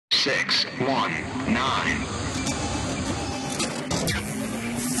619.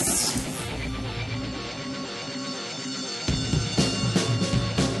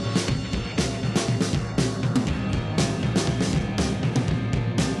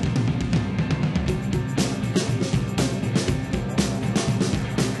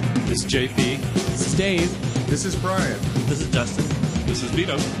 This is JP. This is Dave. This is Brian. This is Dustin. This is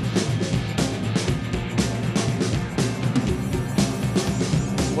Vito.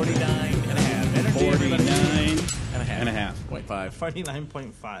 49 and a half. Energy, everybody. 49 and a half. 0.5.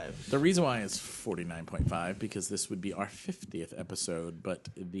 49.5. The reason why it's 49.5 because this would be our 50th episode, but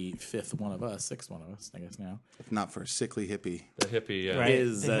the fifth one of us, sixth one of us, I guess now, If not for a sickly hippie. The hippie, yeah. Right.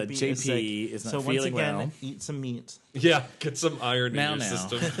 is The hippie is JP sick. is not so feeling once again, well. eat some meat. Yeah, get some iron Now. in your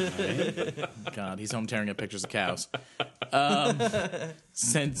system. God, he's home tearing up pictures of cows.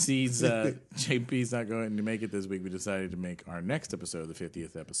 Since he's JP's not going to make it this week, we decided to make our next episode, the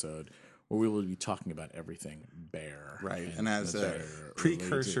 50th episode, where we will be talking about everything bear. Right. And as a bear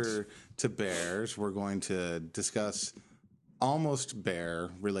precursor related. to bears, we're going to discuss almost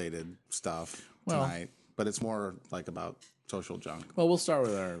bear-related stuff tonight. But it's more like about social junk. Well, we'll start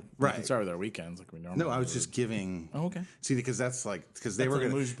with our Right. We can start with our weekends like we normally. No, I was would. just giving. Oh, okay. See, because that's like because they That's were like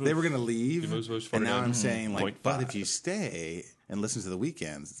gonna Amuse Bouche. they were gonna leave, Amuse Bouche and now I'm 49.5. saying like, but if you stay and listen to the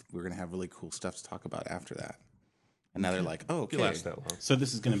weekends, we're gonna have really cool stuff to talk about after that. And now they're like, oh, okay, You last that long. So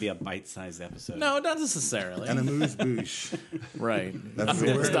this is going to be a bite-sized episode. No, not necessarily. and Amuse Bouche. Right. That's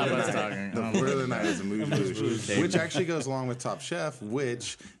the word Stop of the us night. talking. The word of the night is Amuse Bouche, which actually goes along with Top Chef,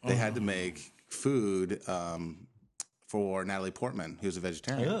 which they had to make food for Natalie Portman, who's a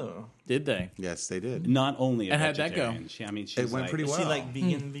vegetarian. Oh. Did they? Yes, they did. Not only a And how'd that vegetarian. go? She's It went like, pretty Is well. she like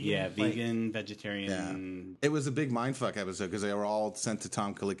vegan? Yeah, Like, vegan, vegetarian. It was a big mindfuck episode because they were all sent to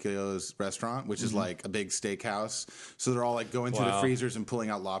Tom Colicchio's restaurant, which is like a big steakhouse. So they're all like going through the Wow. freezers and pulling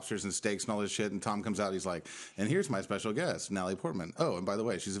out lobsters and steaks and all this shit. And Tom comes out, he's like, "And here's my special guest, Natalie Portman. Oh, and by the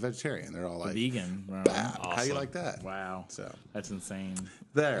way, she's a vegetarian." They're all like, Vegan. Wow. "Bad. How you Awesome. like that?" Wow. So That's insane.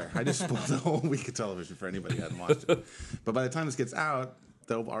 there, I just spoiled the whole week of television for anybody who hadn't watched it. But by the time this gets out,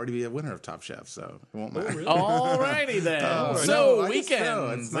 there'll already be a winner of Top Chef, so it won't matter. Alrighty then. No, So I just know.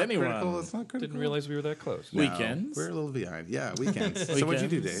 weekends. It's not Anyone? critical. It's not critical. Didn't realize we were that close. No, Weekends? We're a little behind. Yeah, weekends. So what'd you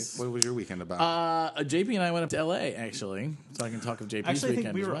do, Dave? Weekends. What was your weekend about? JP and I went up to LA actually, so I can talk of JP's Actually, I weekend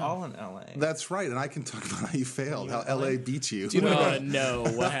think we as were well. all in LA. That's right, and I can talk about how you failed, how LA beat you. Do you want to know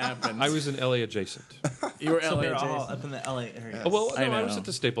what happened? I was in LA adjacent. You were So LA we were all adjacent. up in the LA area. Oh, well, I no, I know. was at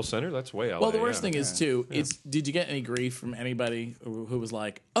the Staples Center. That's way LA. Well, the worst yeah. thing is too. It's did you get any grief from anybody who was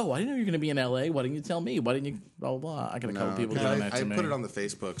like, "Oh, I didn't know you were going to be in LA. Why didn't you tell me? Why didn't you?" Blah blah blah. I got a couple people doing that I to me. put it on the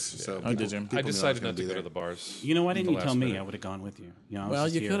Facebooks, so people, did you? people I knew was decided gonna not to be go there. to the bars. You know, why didn't the you last tell me? minute. I would have gone with you. You know, I was Well,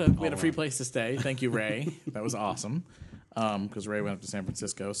 just you here could have. We all had a free along. place to stay. Thank you, Ray. That was awesome. Because Ray went up to San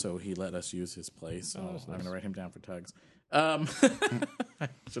Francisco, so he let us use his place. So I'm going to write him down for Tugs. I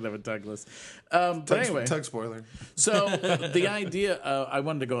should have a Tug list. But anyway, Tug spoiler. so the idea, I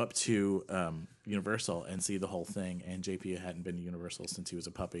wanted to go up to Universal and see the whole thing, and JP hadn't been to Universal since he was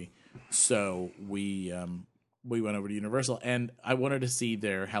a puppy, so we went over to Universal, and I wanted to see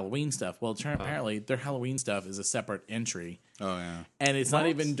their Halloween stuff. Well, apparently their Halloween stuff is a separate entry. Oh yeah. And it's not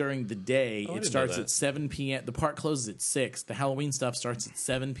even during the day. I It didn't starts know that. at 7 p.m. The park closes at 6. The Halloween stuff starts at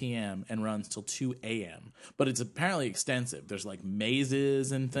 7 p.m. and runs till 2 a.m. But it's apparently extensive. There's like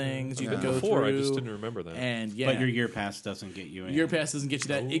mazes and things you can go Before, through. I just didn't remember that. And yeah, But your year pass doesn't get you in. your pass doesn't get you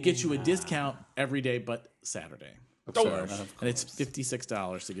that. It gets you a discount every day but Saturday. And it's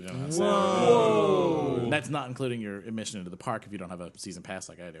 $56 to get in on Saturday. Whoa! And that's not including your admission into the park if you don't have a season pass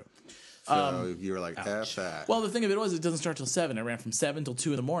like I do. So you were like, F that. Well, the thing of it was, it doesn't start till 7. It ran from 7 till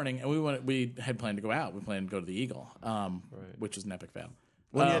 2 in the morning, and we had planned to go out. We planned to go to the Eagle, which was an epic fail.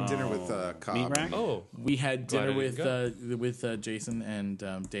 When you had dinner with Cobb. Meat rack? oh, We had Glad dinner I didn't with Jason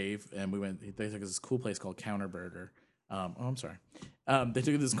and Dave, and we went. They took us this cool place called Counter Burger. I'm sorry. They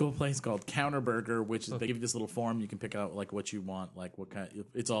took us this cool place called Counter Burger, which is, they give you this little form. You can pick out like what you want, like what kind.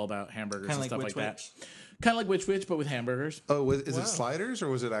 It's all about hamburgers Kinda and like stuff Which like that. Wich. Kind of like Which Wich, but with hamburgers. Oh, is it sliders or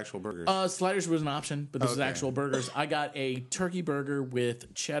was it actual burgers? Sliders was an option, but this is Okay. actual burgers. I got a turkey burger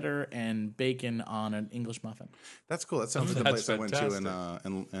with cheddar and bacon on an English muffin. That's cool. That sounds like the That's place I went to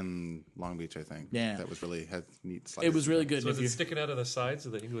fantastic. in Long Beach, I think. Yeah. That was really had neat sliders. It was really good. so If is you- it sticking out of the sides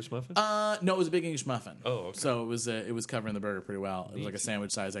of the English muffin? No, it was a big English muffin. Oh, okay. So it was covering the burger pretty well. It was like a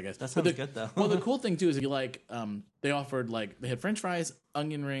sandwich size, I guess. That But sounds good, though. Well, the cool thing too is if you like, they offered they had French fries,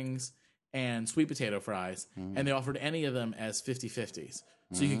 onion rings, and sweet potato fries, and they offered any of them as 50-50s.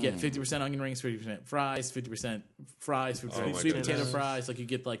 So you could get 50% onion rings, 50% fries, 50% fries, 50% my sweet goodness. potato fries. Like you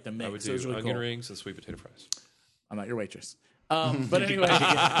get like the mix. I would so it was do really onion cool. rings and sweet potato fries. I'm not your waitress. But anyway,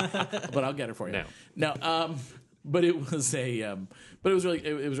 but I'll get it for you. No. But it was but it was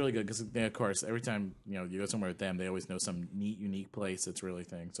really good because of course every time you go somewhere with them, they always know some neat, unique place that's really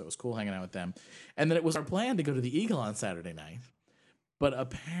thing. So it was cool hanging out with them. And then it was our plan to go to the Eagle on Saturday night, but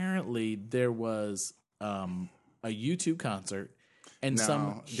apparently there was a U2 concert. And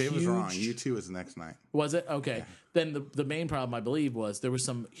Dave was wrong. U2 was the next night. Was it? Okay. Yeah. Then the main problem, I believe, was there was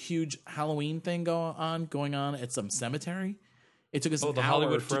some huge Halloween thing going on at some cemetery. It took us an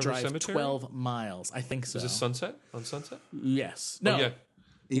hour to drive cemetery? 12 miles. I think so. Is this Sunset? On Sunset? Yes. No. Oh, yeah.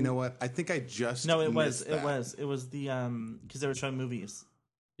 You know what? I think I just No, it was the because they were showing movies.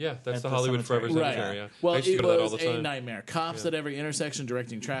 Yeah, that's the Hollywood Forever Cemetery. Right. Yeah. Well, it was a nightmare. Cops at every intersection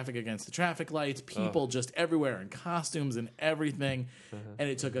directing traffic against the traffic lights. People just everywhere in costumes and everything. And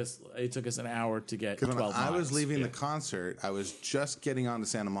it took us an hour to get 12 miles. I was leaving the concert, I was just getting on to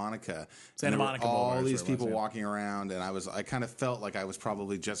Santa Monica. All Boulevards these people walking around, and I kind of felt like I was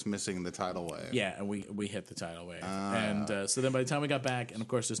probably just missing the tidal wave. Yeah, and we hit the tidal wave. And so then by the time we got back, and of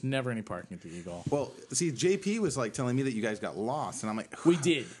course there's never any parking at the Eagle. Well, see, JP was like telling me that you guys got lost, and I'm like, we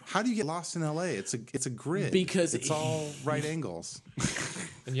did. How do you get lost in LA? It's a grid because it's all right angles.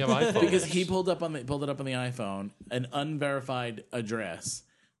 And you have iPhones. Because he pulled it up on the iPhone, an unverified address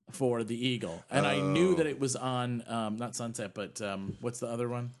for the Eagle, and I knew that it was on not Sunset, but what's the other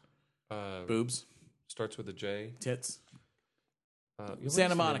one? Boobs starts with a J. Tits.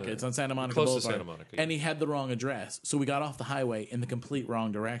 Santa Monica. It's on Santa Monica Boulevard. Close to Santa Monica. Yeah. And he had the wrong address. So we got off the highway in the complete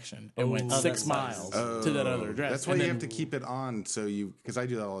wrong direction and went 6 miles to that other address. That's why you have to keep it on because I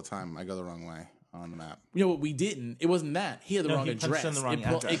do that all the time. I go the wrong way on the map. You know what we didn't? It wasn't that. He had the wrong address.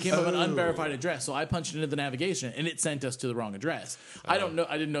 It came up an unverified address. So I punched into the navigation and it sent us to the wrong address. I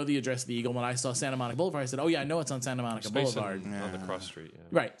didn't know the address of the Eagle. When I saw Santa Monica Boulevard, I said, "Oh yeah, I know it's on Santa Monica Boulevard." On the cross street. Yeah.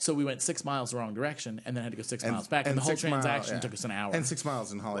 Right. So we went 6 miles the wrong direction and then had to go 6 miles back. And the whole transaction took us an hour. And 6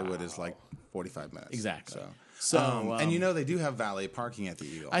 miles in Hollywood is like 45 minutes. Exactly. So and they do have valet parking at the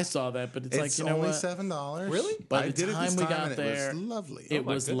Eagle. I saw that, but it's like, you know only what? $7. Really? By the time we got there, it was lovely. It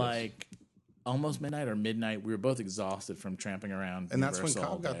was like almost midnight or midnight. We were both exhausted from tramping around. And that's when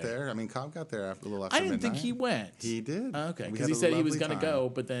Cobb got there. I mean, Cobb got there a little after midnight. I didn't think he went. He did. Okay, because he said he was going to go,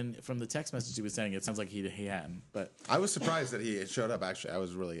 but then from the text message he was sending, it sounds like he hadn't. But I was surprised that he showed up, actually. I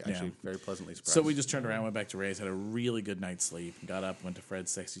was really, very pleasantly surprised. So we just turned around, went back to Ray's, had a really good night's sleep, got up, went to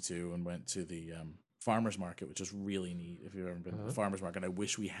Fred's 62, and went to the farmer's market, which is really neat. If you've ever been to the farmer's market, I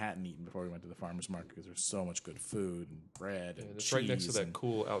wish we hadn't eaten before we went to the farmer's market because there's so much good food and bread and it's cheese. Right next to that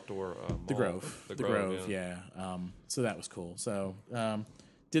cool outdoor mall. The Grove, yeah. So that was cool. So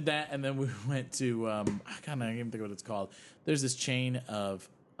did that, and then we went to I can't even think of what it's called. There's this chain of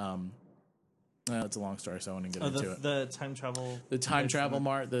it's a long story, so I won't get into it. The time travel. The time travel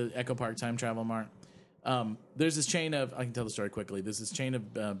mart, the Echo Park time travel mart. There's this chain of, I can tell the story quickly. There's this chain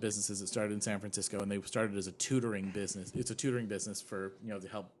of businesses that started in San Francisco, and they started as a tutoring business. It's a tutoring business for, to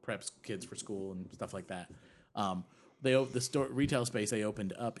help prep kids for school and stuff like that. The retail space they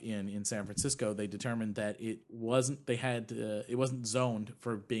opened up in San Francisco, they determined that it wasn't zoned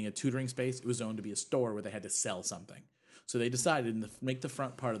for being a tutoring space. It was zoned to be a store where they had to sell something. So they decided to make the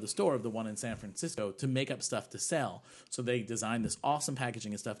front part of the store of the one in San Francisco to make up stuff to sell. So they designed this awesome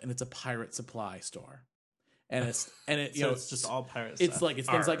packaging and stuff, and it's a pirate supply store. And it's it's just all pirate it's stuff. Like it's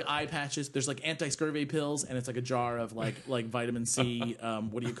things like eye patches. There's like anti-scurvy pills, and it's like a jar of like vitamin C.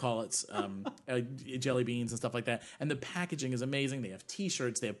 What do you call it? Jelly beans and stuff like that. And the packaging is amazing. They have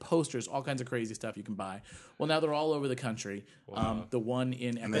T-shirts, they have posters, all kinds of crazy stuff you can buy. Well, now they're all over the country. Wow. The one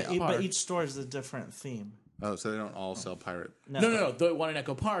in Echo Park, but each store is a different theme. Oh, so they don't all sell pirate? No. The one in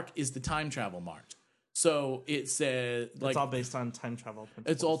Echo Park is the time travel mart. So it said it's all based on time travel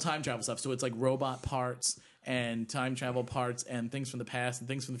principles. It's all time travel stuff. So it's like robot parts and time travel parts and things from the past and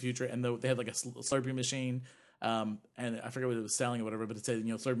things from the future. And they had like a Slurpee machine. And I forget what it was selling or whatever, but it said,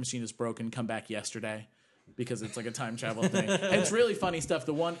 Slurpee machine is broken, come back yesterday. Because it's like a time travel thing. And it's really funny stuff.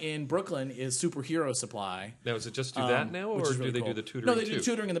 The one in Brooklyn is Superhero Supply. Now, is it just do that now, or do they do the tutoring? No, they do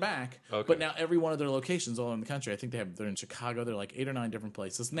tutoring in the back. Okay. But now every one of their locations all in the country, I think they're in Chicago. They're like 8 or 9 different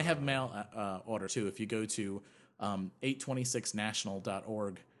places. And they have mail order, too. If you go to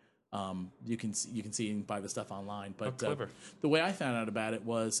 826national.org, you can see and buy the stuff online. But the way I found out about it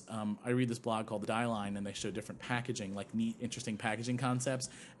was I read this blog called The Die Line, and they show different packaging, like neat, interesting packaging concepts.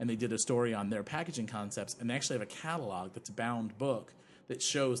 And they did a story on their packaging concepts, and they actually have a catalog that's a bound book that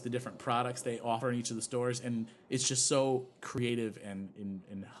shows the different products they offer in each of the stores. And it's just so creative and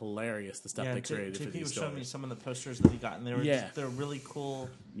hilarious, the stuff they created for these stores. JP was showing me some of the posters that he got, and they're really cool,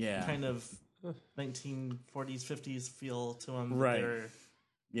 kind of 1940s, 50s feel to them. Right.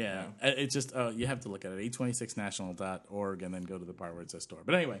 Yeah, it's just you have to look at it, 826national.org, and then go to the part where it says store.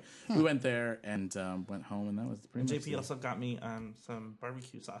 But anyway, we went there and went home, and that was pretty much JP also got me some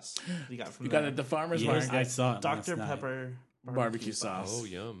barbecue sauce. He got from You got it at the farmer's Yes, market. I saw it. Dr. last night. Pepper Barbecue sauce. Oh,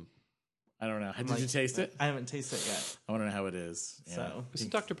 yum. I don't know. Did you taste it? I haven't tasted it yet. I want to know how it is. Yeah. So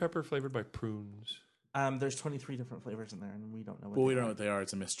Isn't Dr. Pepper flavored by prunes? there's 23 different flavors in there, and we don't know what Well, we they don't know are. what they are.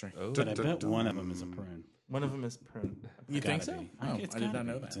 It's a mystery. Oh, But I bet one of them is a prune. One of them is prune. You think so? Gotta be. Oh, It's I did gotta not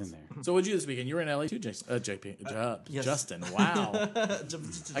know be. that. It's in there. So what'd you do this weekend? You were in LA too, JP. Yes. Justin. Wow. I got a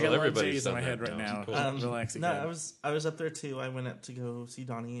lot of everybody's J's in done my head that right now. now. Cool. Relax No, again. I was up there too. I went up to go see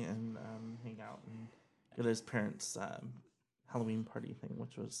Donnie and hang out and go to his parents' Halloween party thing,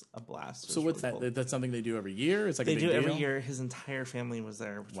 which was a blast. It So was what's really that? cool. That's something they do every year? It's like They a big do every deal? year. His entire family was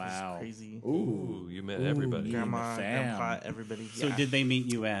there, which Wow. was crazy. Ooh, you met everybody. Grandma, fam. grandpa, everybody. So yeah. did they meet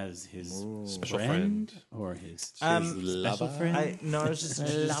you as his Special friend friend. or his Lover? special friend? I was just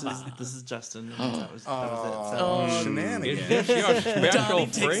introduced as this is Justin. And that was it. So, Shenanigans. Is this your special Donnie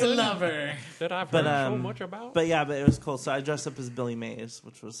takes a friend lover. that I've But, heard so much about? but it was cool. So I dressed up as Billy Mays,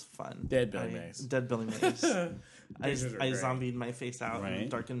 which was fun. Dead Billy Mays. Dead Billy Mays. I Pictures are great. zombied my face out Right.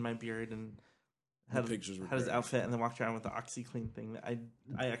 and darkened my beard and had, pictures were had his great. outfit and then walked around with the OxyClean thing that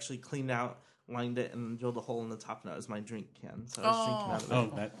I actually cleaned out, lined it, and drilled a hole in the top, and that was my drink can. So I was drinking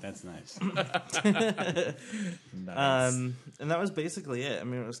out of it. Oh, that's nice. Nice. And that was basically it. I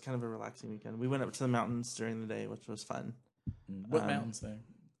mean, it was kind of a relaxing weekend. We went up to the mountains during the day, which was fun. What mountains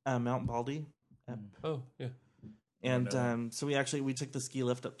there? Mount Baldy. Oh, yeah. And so we took the ski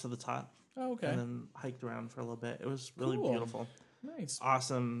lift up to the top. Oh, okay. And then hiked around for a little bit. It was really Cool. beautiful. Nice.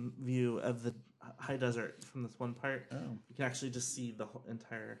 Awesome view of the high desert from this one part. Oh. You can actually just see the whole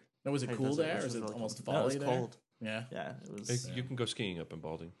entire. Now, was it high cool desert, there? which Or is was it really almost cool. No, it was folly there? cold. Yeah. Yeah, it was. You can go skiing up in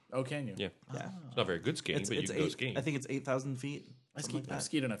Balding. Oh, can you? Yeah. Yeah, It's not very good skiing, but you can go skiing. I think it's 8,000 feet. I've something like that.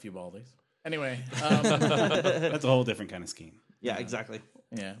 skied on a few baldies. Anyway. That's a whole different kind of skiing, Yeah, exactly.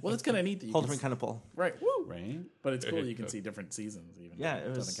 Yeah. Well, it's kind of neat that you Whole can different kind of pole. Right. Woo. right? But it's cool you can see different seasons even. Yeah,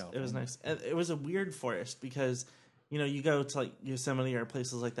 in it was. Southern It was California. nice. And it was a weird forest because, you go to like Yosemite or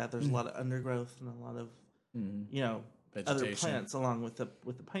places like that. There's a lot of undergrowth and a lot of, other Vegetation. plants along with the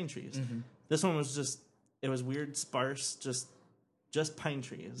pine trees. This one was just. It was weird, sparse, just pine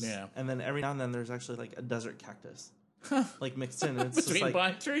trees. Yeah. And then every now and then there's actually like a desert cactus, like mixed in. And it's just Between like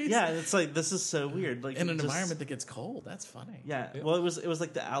pine trees? Yeah, it's like this is so weird. Like In an just- environment that gets cold. That's funny. Yeah. Well, it was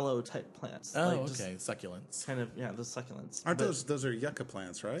like the aloe type plants. Oh, like just okay. Succulents. Kind of the succulents. Aren't But those are yucca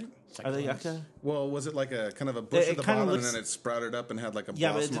plants, right? are they yucca? Well, was it like a kind of a bush It at the kinda bottom looks- and then it sprouted up and had like a Yeah,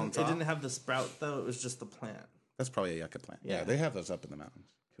 but blossom on it top? didn't have the sprout though. It was just the plant. That's probably a yucca plant. Yeah, Yeah. they have those up in the mountains.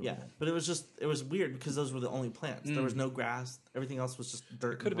 Yeah, but it was weird because those were the only plants. There was no grass. Everything else was just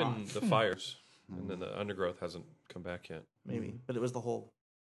dirt. Could have and been rock, the fires, and then the undergrowth hasn't come back yet. maybe, but it was the whole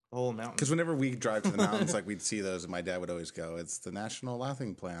mountain. Because whenever we drive to the mountains, like we'd see those, and my dad would always go, "It's the national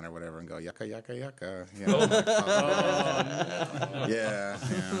laughing plant or whatever," and go, "Yucca, yucca, yucca." You know, yeah, yeah.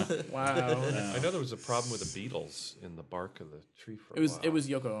 Wow. I know there was a problem with the beetles in the bark of the tree for a while. It was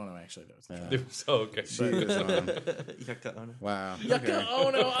Yoko Ono actually. That was It was okay. She was on. Yucca Ono. Wow. Yoko Okay.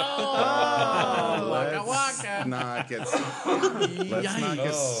 Ono. Oh, waka Let's waka. not get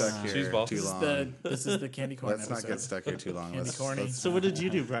stuck Cheese here ball. too long. This is the candy corn Let's not episode. get stuck here too long. Candy corny. So what did you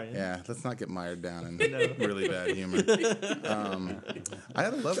do, Brian? Yeah, let's not get mired down in really bad humor. I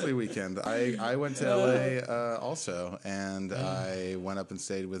had a lovely weekend. I went to LA also, and I went up and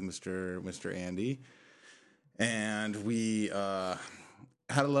stayed with Mr. Andy, and we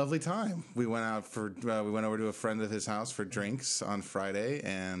had a lovely time. We went out we went over to a friend of his house for drinks on Friday,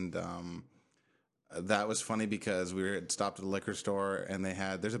 and that was funny because we had stopped at a liquor store, and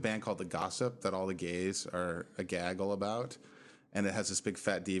there's a band called The Gossip that all the gays are a gaggle about. And it has this big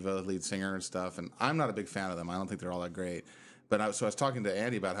fat diva lead singer and stuff. And I'm not a big fan of them. I don't think they're all that great. But I was talking to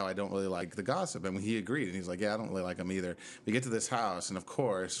Andy about how I don't really like The Gossip. And he agreed. And he's like, yeah, I don't really like them either. We get to this house. And, of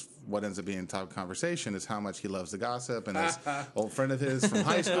course, what ends up being top conversation is how much he loves The Gossip. And this old friend of his from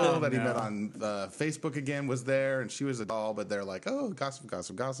high school that he met on Facebook again was there. And she was a doll. But they're like, oh, gossip,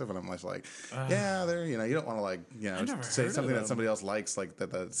 gossip, gossip. And I'm just like, yeah, they're, you don't want to, say something that somebody else likes, like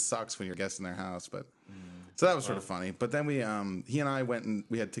that sucks when you're guesting their house. But... So that was sort of funny. But then he and I went and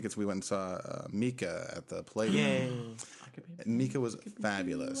we had tickets. We went and saw Mika at the Playground. Mika was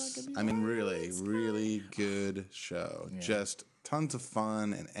fabulous. I mean, really, really good show. Yeah. Just tons of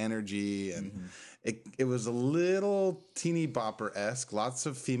fun and energy. And it was a little teeny bopper-esque. Lots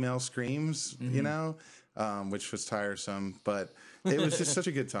of female screams, which was tiresome. But it was just such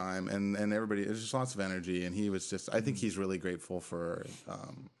a good time. And everybody, it was just lots of energy. And he was just, I think he's really grateful for...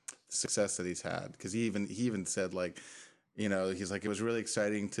 success that he's had, because he even said, like, he's like, it was really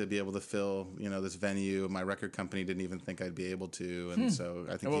exciting to be able to fill, this venue. My record company didn't even think I'd be able to. And so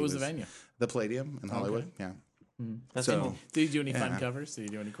I think And what was the venue? The Palladium in Hollywood. Yeah. That's So- cool. Did he do any fun covers? Did he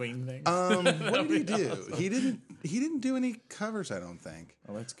do any Queen things? What did he do? He didn't do any covers, I don't think.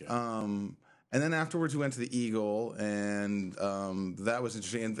 Oh, that's good. And then afterwards, we went to the Eagle, and that was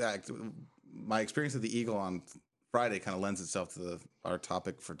interesting. In fact, my experience at the Eagle on Friday kind of lends itself to our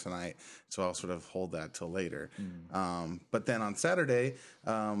topic for tonight, so I'll sort of hold that till later. But then on Saturday,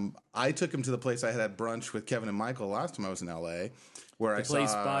 I took him to the place I had brunch with Kevin and Michael last time I was in LA, where I place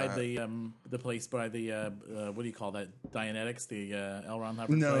saw by the place by the what do you call that? Dianetics, the L. Ron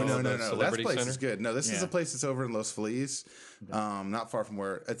Hubbard. No, place? no, no, the no. That Celebrity place Center? is good. No, this is Yeah. a place that's over in Los Feliz, not far from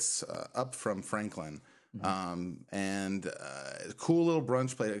where it's up from Franklin. And a cool little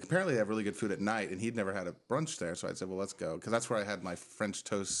brunch place. Apparently, they have really good food at night, and he'd never had a brunch there. So I said, "Well, let's go," because that's where I had my French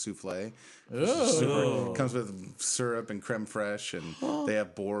toast souffle. Comes with syrup and creme fraiche, and they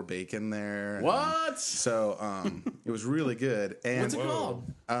have boar bacon there. and- What? So it was really good. And What's it called?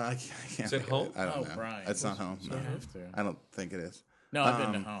 I can't Is it think of home? I don't Oh, know. Brian. It's not home. No. You have to. I don't think it is. No, I've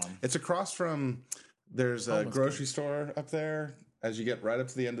been to home. It's across from. There's a grocery store up there. As you get right up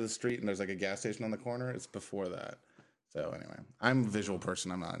to the end of the street, and there's like a gas station on the corner. It's before that. So anyway, I'm a visual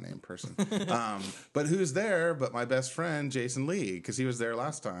person. I'm not a name person. But who's there? But my best friend Jason Lee, because he was there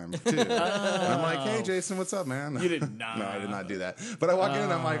last time too. And I'm like, hey Jason, what's up, man? You did not. No, I did not do that. But I walk in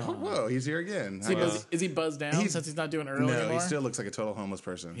and I'm like, whoa, he's here again. Is he buzzed down since he's not doing early No, anymore? he still looks like a total homeless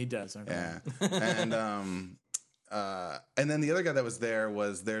person. He does. Okay. Yeah, and then the other guy that was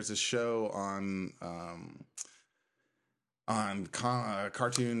there's a show on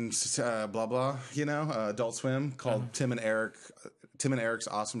cartoons, blah blah, Adult Swim called Tim and Eric's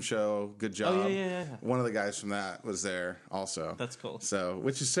Awesome Show. Good job. yeah. One of the guys from that was there also. That's cool. So,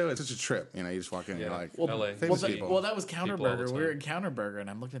 it's such a trip. You just walk in and you're like, LA. famous people. Well, that was all the Counterburger. We were time. at Counterburger, and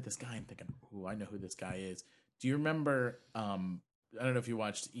I'm looking at this guy and thinking, "Ooh, I know who this guy is." Do you remember? I don't know if you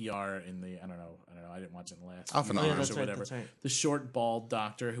watched ER in the. I don't know. I didn't watch it in the last. Off and few on. years That's or right, whatever. that's right. The short bald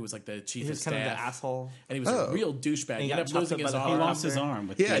doctor who was like the chief He of was kind of staff, the asshole. and he was Oh. a real douchebag. he He got ended up chopped losing up his by the arm. He lost his arm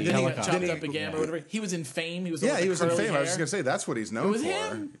with Yeah, the didn't he- helicopter. Chopped up again or whatever. He was in Fame. He was the one Yeah, he with was in the curly Fame. I was just hair. gonna say that's what he's known It was for.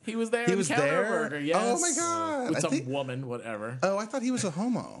 him. He was there. He in was there? Counterburger, yes. Oh my God. With I some think- woman, whatever. Oh, I thought he was a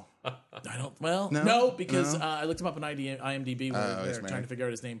homo. I don't. Well, No? no, because No? I looked him up on IMDb. Where he's they're trying married. to figure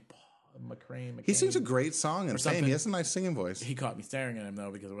out his name. McCrane. He sings a great song in Fame. something. He has a nice singing voice. He caught me staring at him though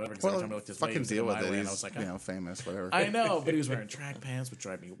because of whatever. Because every Well, time I looked his way, he fucking was deal looking with my it. way, He's and I was like, famous, whatever. I know, but he was wearing track pants, which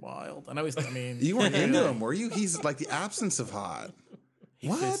drive me wild. And I mean, You weren't into him, were you? He's like the absence of hot. he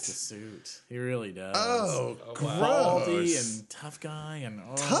What? fits the suit. He really does. Oh, baldy gross. and tough guy and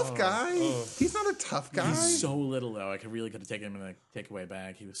Tough guy? He's not a tough guy. He's so little though. I could have taken him in a takeaway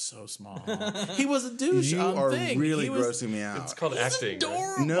bag. He was so small. He was a douche. You on are thing. really He was, grossing me out. It's called acting. right?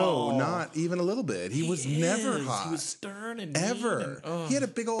 adorable. No, not even a little bit. He was never is. hot. He was stern and mean Ever. and, ugh. He had a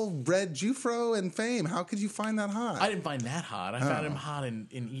big old red Jufro in Fame. How could you find that hot? I didn't find that hot. I found him hot in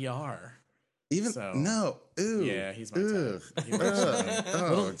ER. Even so- no. Ooh. Yeah, he's my Ugh. type. He was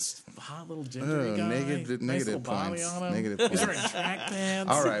Oh, hot little gingery guy. negative nice little body points. on him. Negative He's points. wearing track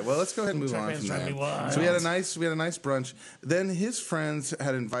pants. All right, well, let's go ahead and move Track on pants from drive that. me wild. So we had a nice brunch. Then his friends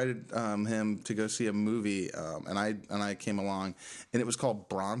had invited him to go see a movie, and I came along, and it was called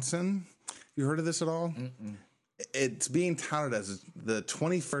Bronson. You heard of this at all? It's being touted as the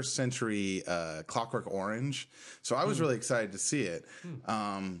 21st century Clockwork Orange. So I was really excited to see it.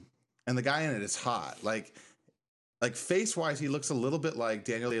 And the guy in it is hot. Like face wise, he looks a little bit like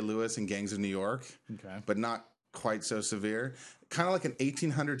Daniel Day-Lewis in Gangs of New York, Okay. but not quite so severe. Kind of like an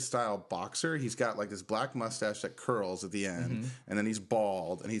 1800 style boxer. He's got like this black mustache that curls at the end, and then he's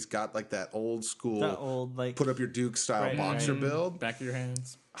bald, and he's got like that old school, That old like put up your Duke style Right, boxer right. build. Back of your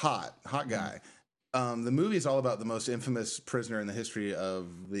hands. Hot guy. The movie is all about the most infamous prisoner in the history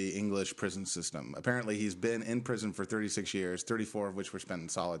of the English prison system. Apparently, he's been in prison for 36 years, 34 of which were spent in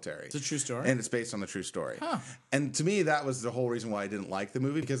solitary. It's a true story. And it's based on the true story. And to me, that was the whole reason why I didn't like the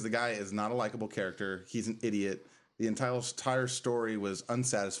movie, because the guy is not a likable character. He's an idiot. The entire story was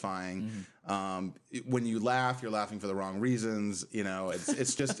unsatisfying. When you laugh, you're laughing for the wrong reasons.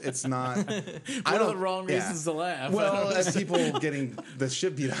 It's not. What are the wrong reasons to laugh? Well, as people getting the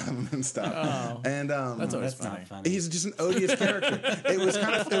shit beat out of them and stuff. Oh. And That's always That's funny. not funny. he's just an odious character. It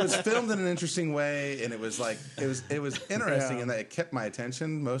was filmed in an interesting way, and it was interesting in that it kept my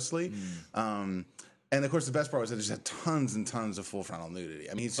attention mostly. And of course, the best part was that it just had tons and tons of full frontal nudity.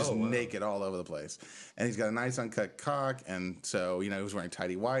 I mean, he's just naked all over the place, and he's got a nice uncut cock. And so, he was wearing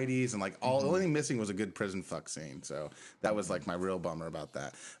tighty whities, and like the only thing missing was a good prison fuck scene. So that was like my real bummer about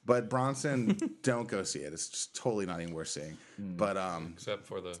that. But Bronson, don't go see it. It's just totally not even worth seeing. But Except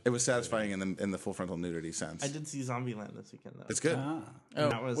for the. it was satisfying in the full frontal nudity sense. I did see Zombieland this weekend though. It's good,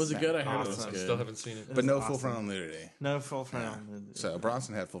 That was it good? I heard it was awesome. good. Still haven't seen it. but no awesome. full frontal nudity. No full frontal. So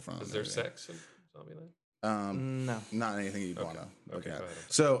Bronson had full frontal. Is there nudity. sex in Zombieland? No. Not anything you'd want to look Okay, at. go ahead.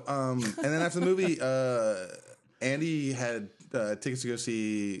 So, and then after the movie, Andy had tickets to go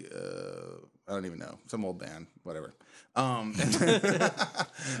see, I don't even know, some old band, whatever. And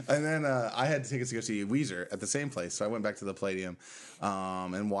then I had tickets to go see Weezer at the same place. So I went back to the Palladium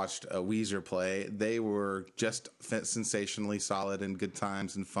and watched a Weezer play. They were just sensationally solid and good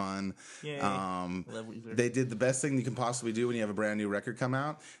times and fun. Yay. Love Weezer. They did the best thing you can possibly do when you have a brand new record come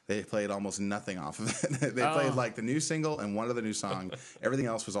out. They played almost nothing off of it. They played like the new single and one other new song. Everything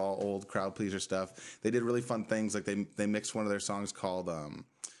else was all old crowd pleaser stuff. They did really fun things. Like they mixed one of their songs called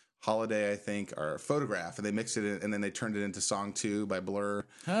Holiday, I think, or Photograph, and they mixed it in, and then they turned it into Song 2 by Blur.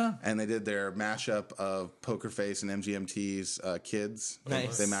 And they did their mashup of Poker Face and MGMT's Kids.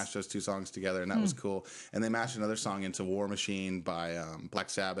 Nice. They mashed those two songs together, and that was cool. And they mashed another song into War Machine by Black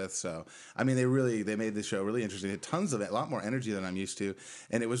Sabbath. So, I mean, they made the show really interesting. It had tons of it, a lot more energy than I'm used to.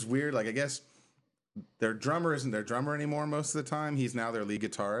 And it was weird, like, I guess their drummer isn't their drummer anymore most of the time. He's now their lead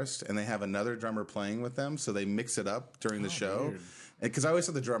guitarist, and they have another drummer playing with them, so they mix it up during the show. Weird. Because I always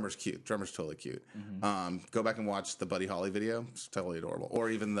said the drummer's cute. Drummer's totally cute. Go back and watch the Buddy Holly video. It's totally adorable.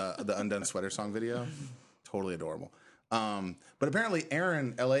 Or even the Undone Sweater Song video. Totally adorable. But apparently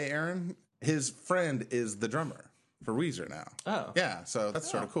Aaron, L.A. Aaron, his friend is the drummer for Weezer now. Oh. Yeah, so that's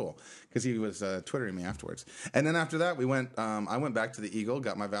sort of cool. Because he was twittering me afterwards. And then after that, I went back to the Eagle,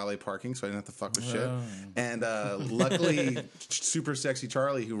 got my valet parking so I didn't have to fuck with shit. And luckily, super sexy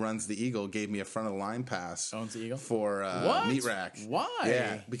Charlie, who runs the Eagle, gave me a front of the line pass. Owns the Eagle? For What? Meat Rack. Why?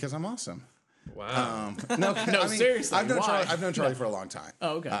 Yeah, because I'm awesome. Wow. No, seriously, I've known why? Charlie for a long time.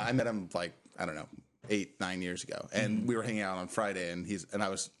 Oh, okay. I met him like, I don't know, 8-9 years ago, and we were hanging out on Friday, and I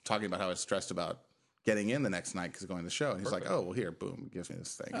was talking about how I was stressed about getting in the next night because of going to the show. And he's like, "Oh, well, here, boom," gives me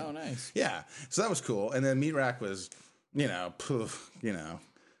this thing. Oh, nice. Yeah, so that was cool. And then Meat Rack was, a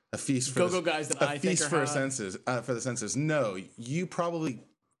feast for Go-go guys that I think feast are for hot. for the senses. No, you probably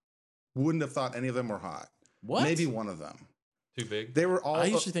wouldn't have thought any of them were hot. What? Maybe one of them. Too big? They were all. I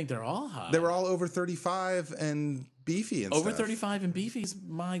usually think they're all hot. They were all over 35 and beefy and over stuff. 35 and beefy's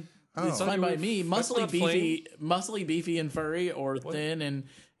my. Oh. It's fine by me. That's Muscly, beefy, and furry, or thin and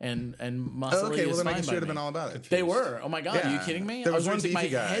muscly. Oh, okay, well is then I fine guess by you would have me. been all about it. They were. Oh my god, are you Yeah. kidding me? There I was was one going to stick my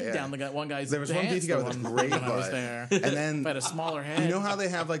beefy guy, head yeah. down one guy's. There was one pants beefy guy the with a one- great when I was butt. there. And then If I had a smaller head. you know how they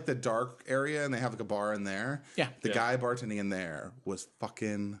have like the dark area and they have like a bar in there? Yeah. The Yeah. guy bartending in there was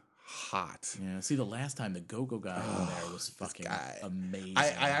fucking hot. Yeah. See, the last time the go-go guy in there was fucking guy. amazing.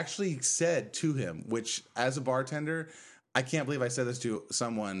 I actually said to him, which as a bartender, I can't believe I said this to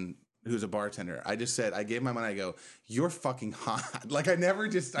someone who's a bartender. I just said, I gave my money. I go, "You're fucking hot." Like I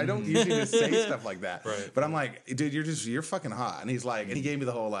don't usually just say stuff like that. Right. But I'm like, dude, you're fucking hot. And he's like, and he gave me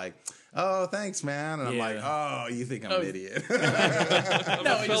the whole like, "Oh, thanks, man." And I'm Yeah. like, "Oh, you think I'm an idiot?" no, he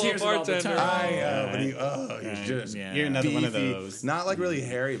just fellow hears it all the bartender. time. He's just Yeah. You're another one of beefy. those. Not like really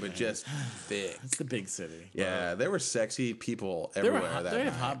hairy, but just thick. It's the big city. Yeah, there were sexy people They were everywhere hot, that they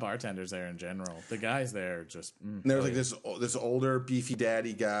have night. hot bartenders there in general. The guys there just. And there was like this older beefy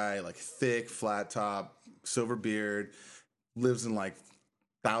daddy guy, like thick, flat top, silver beard, lives in like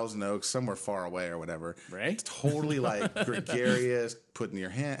Thousand Oaks, somewhere far away or whatever. Right? Totally like gregarious, putting your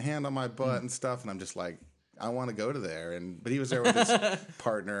hand on my butt and stuff, and I'm just like, I want to go to there. But he was there with his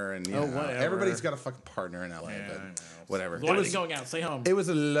partner, and whatever. everybody's got a fucking partner in LA, Yeah, I know. but whatever. Why are they going out? Stay home. It was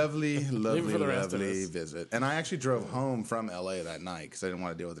a lovely, lovely, for the rest of lovely us. visit. And I actually drove home from LA that night because I didn't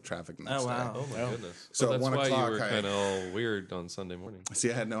want to deal with the traffic the next Oh, wow. day. Oh my goodness. So So at that's 1 why o'clock, you were kind of all weird on Sunday morning.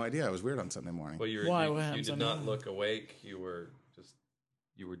 See, I had no idea. I was weird on Sunday morning. Well, Why? What you happened did Sunday not morning? look awake. You were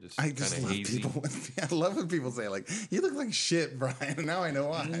just I kind just of love hazy. people. I love when people say like, "You look like shit, Brian." Now I know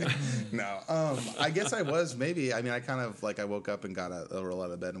why. No, I guess I was maybe. I mean, I kind of like I woke up and got a roll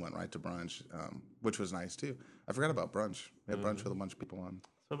out of bed and went right to brunch, which was nice too. I forgot about brunch. We had brunch with a bunch of people on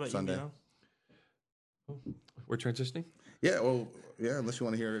What about Sunday. you, Neil? We're transitioning. Yeah, well, yeah. Unless you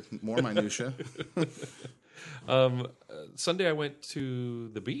want to hear more minutia. Sunday I went to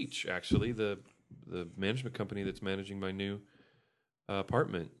the beach. Actually, the management company that's managing my new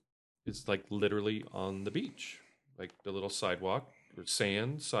apartment is like literally on the beach, like the little sidewalk or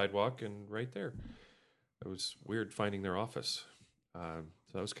sand sidewalk, and right there. It was weird finding their office, so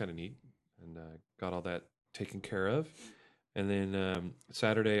that was kind of neat. and got all that taken care of. And then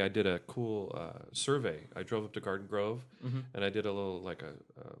Saturday, I did a cool survey. I drove up to Garden Grove, and I did a little a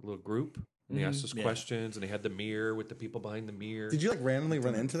little group. And they asked us questions, and they had the mirror with the people behind the mirror. Did you like randomly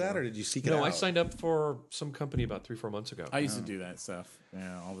run into that, or did you seek it out? No, I signed up for some company about 3-4 months ago. I used to do that stuff.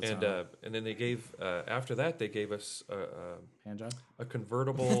 Yeah, all the time. And then they gave after that they gave us Hand job? a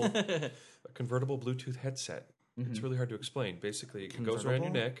convertible Bluetooth headset. It's really hard to explain. Basically, it goes around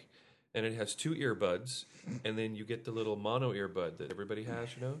your neck, and it has 2 earbuds, and then you get the little mono earbud that everybody has,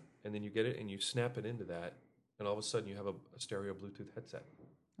 and then you get it and you snap it into that, and all of a sudden you have a stereo Bluetooth headset.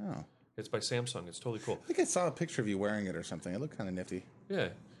 Oh. It's by Samsung. It's totally cool. I think I saw a picture of you wearing it or something. It looked kind of nifty. Yeah,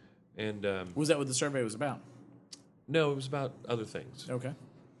 and Was that what the survey was about? no, it was about other things. Okay.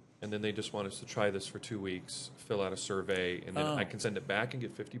 And then they just want us to try this for 2 weeks, fill out a survey, and then I can send it back and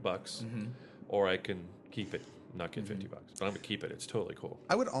get $50, or I can keep it, not get $50. But I'm gonna keep it. It's totally cool.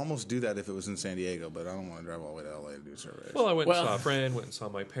 I would almost do that if it was in San Diego, but I don't want to drive all the way to LA to do surveys. Well, I went and saw a friend, went and saw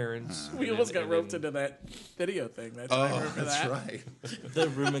my parents. We almost got roped into that video thing. That's remember that's that? right. The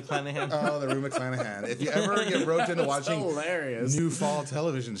Rue McClanahan. Oh, the Rue McClanahan. If you ever get roped into watching hilarious. new fall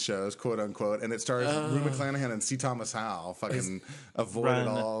television shows, quote unquote, and it stars Rue McClanahan and C. Thomas Howell, fucking avoid at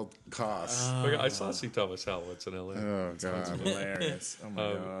all costs. I saw C. Thomas Howell once in LA. Oh, God. Hilarious. Oh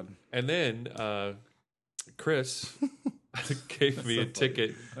my god. And then Chris gave me a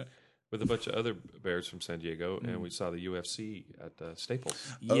ticket with a bunch of other bears from San Diego, and we saw the UFC at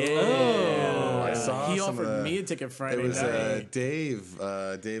Staples. Yeah. I saw he some offered of the- me a ticket Friday It was night.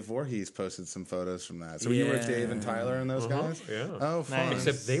 Dave Voorhees posted some photos from that. So you were with Dave and Tyler and those guys? Yeah. Oh, fun.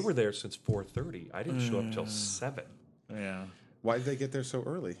 Except they were there since 4:30. I didn't show up till 7, Yeah. Why did they get there so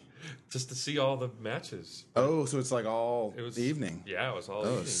early? just to see all the matches. Oh, so it's like all It was evening. Yeah, it was all Oh,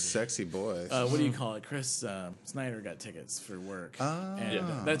 evening. sexy boys. What do you call it? Chris Snyder got tickets for work.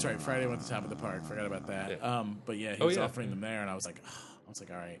 And that's right. Friday went to Top of the Park. Forgot about that. Yeah. But yeah, he was offering them there, and I was like,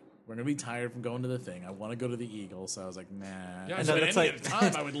 all right, we're gonna be tired from going to the thing. I want to go to the Eagles, so I was like, nah. Yeah, And so at it's any like-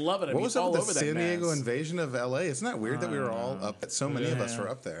 time, I would love it. I'd What be was up all with over the that San Diego mess. invasion of LA? Isn't that weird that we were all up? So many of us were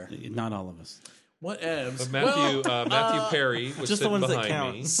up there. Not all of us. What evs? But Matthew Perry was just the sitting ones that behind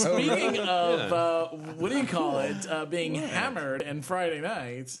count. me. Speaking of, what do you call it? Being hammered and Friday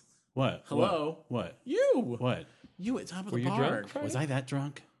nights. What? Hello? What? You. What? You at Top of Were the you Park. drunk, Friday? Was I that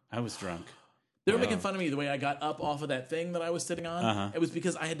drunk? I was drunk. They were making fun of me the way I got up off of that thing that I was sitting on. It was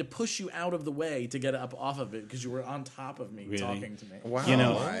because I had to push you out of the way to get up off of it because you were on top of me talking to me. Wow. You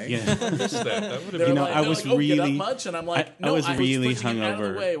know, Mike. yeah. That would have They been were know, like, I they're was like, get up really- much, and I'm like, I no, was really pushing it out of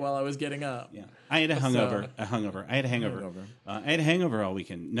hungover. the way while I was getting up. Yeah, I had a hangover. I had a hangover. I had a hangover all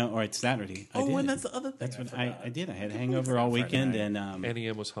weekend. No, or it's Saturday. I did. And that's the other thing. That's what I did. I had a hangover all weekend, and Annie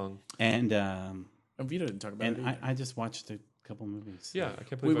M was hung. and Vito didn't talk about it. either. I just watched a couple movies. Yeah, I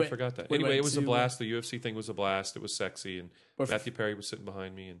can't believe I went- forgot that. we Anyway, went it was a to- blast. The UFC thing was a blast. It was sexy, and But- Matthew Perry was sitting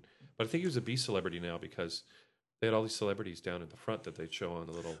behind me. But I think he was a B celebrity now because they had all these celebrities down at the front that they'd show on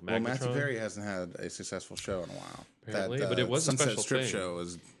the little Well, magnetron. Matthew Perry hasn't had a successful show in a while. Apparently, but it was a Sunset special Strip thing. show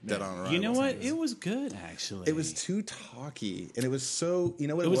was dead on arrival. You know what? It was good actually. It was too talky, and it was so. You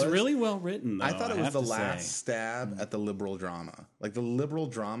know what? It was really well written. Though, I thought it was have the to last say. stab at the liberal drama. Like the liberal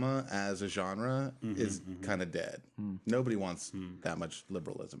drama as a genre is kind of dead. Nobody wants that much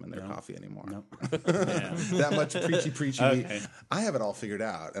liberalism in their coffee anymore. That much preachy. Okay. I have it all figured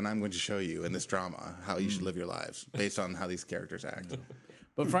out, and I'm going to show you in this drama how you should live your lives based on how these characters act.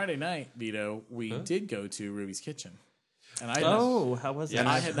 But Friday night, Vito, we did go to Ruby's Kitchen. And I How was Yeah, it?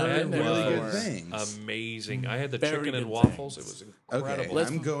 I had not been there really before. good things. amazing. I had the Very chicken and good waffles. things. It was Okay, incredible.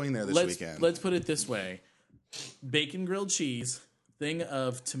 I'm going there this weekend. Let's put it this way: bacon grilled cheese, thing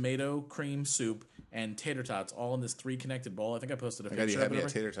of tomato cream soup, and tater tots, all in this 3-connected bowl. I think I posted a I got you picture of heavy it.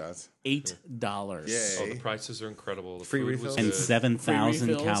 at tater tots. $8. Yay. Oh, the prices are incredible. The Free food refills? was and good. 7,000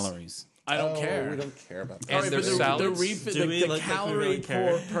 refills? calories. I don't care. We don't care about that. And Sorry, their but the salads. Do we the look like we calorie really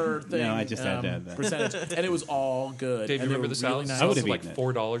care? per thing. No, I just had to add that. percentage, and it was all good. Dave, you and they remember were the salads? Really The I would salads have were like eaten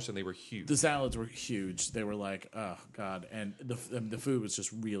it. $4, and they were huge. The salads were huge. They were like, oh god, and the food was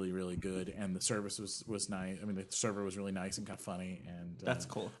just really, really good, and the service was nice. I mean, the server was really nice and kind of funny, and That's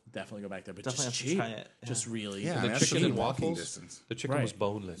cool. Definitely go back there, but Definitely just have to cheap, try it. Yeah. just really. Yeah, the I mean, that's chicken the and walking waffles. distance. The chicken Right. was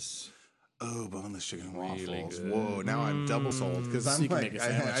boneless. Oh, boneless chicken and Really waffles. good. Whoa, now I'm double sold because So I'm you can like, make a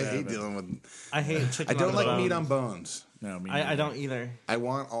sandwich I out hate of it. dealing with. I hate chicken. I don't on like bones. meat on bones. No, me I neither. don't either. I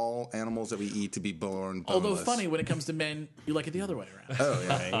want all animals that we eat to be born boneless. Although funny, when it comes to men, you like it the other way around. Oh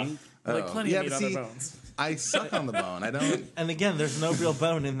yeah. You like plenty yeah, of meat but on their see, bones. I suck on the bone. I don't. And again, there's no real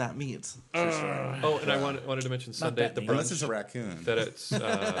bone in that meat. Oh, and I wanted to mention Sunday at the that brunch Unless it's a raccoon. that it's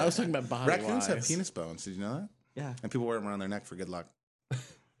I was talking about body Raccoons have wise. penis bones. Did you know that? Yeah. And people wear them around their neck for good luck.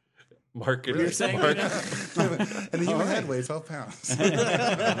 Mark and You're saying Mark, And the human head weighs 12 pounds.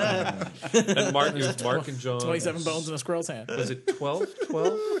 and Mark is Mark and John. 27 bones in a squirrel's hand. Was it 12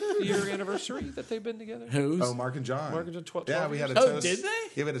 year anniversary that they've been together? Who's? Oh, Mark and John. Mark and John, 12 Yeah, we had a years? toast. did they?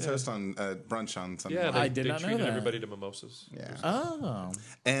 Yeah, we had a toast on brunch on Sunday. Yeah, morning. they did not know treated that. everybody to mimosas. Yeah. Oh.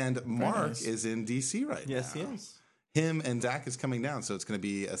 And Mark nice. is in D.C. right now. Yes, he is. Him and Zach is coming down, so it's going to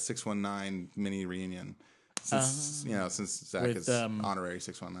be a 619 mini reunion. Since Zach With, is honorary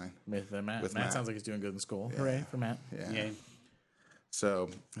 619. With Matt. With Matt Matt. sounds like he's doing good in school. Hooray for Matt. Yeah. Yay. So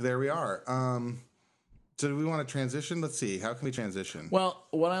there we are. So do we want to transition? Let's see. How can we transition? Well,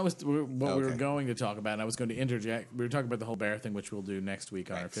 we were Okay. going to talk about, and I was going to interject. We were talking about the whole bear thing, which we'll do next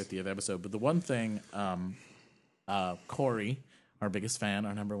week on our 50th episode. But the one thing, Corey, our biggest fan,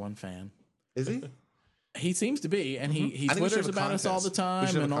 our number one fan, Is he? he seems to be, and he I think we should Twitters have a about us all the contest. We time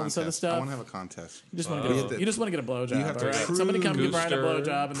should have and a all this other contest. stuff. I want to have a contest. You just want We to have to- you just want to get a blowjob. You have to all right? prove- Somebody come give Brian a Gooster,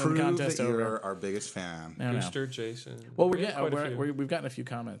 blowjob and then Prove the contest that over. you're our biggest fan. I don't know. Booster, Jason. Well, Yeah, quite a few. we've gotten a few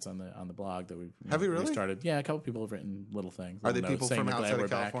comments on the blog that we've Have we really? started. Yeah, a couple people have written little things. Are they little people notes saying from they're glad outside we're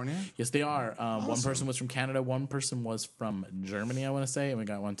of back. California? Yes, they are. One person was from Canada. One person was from Germany, I want to say, and we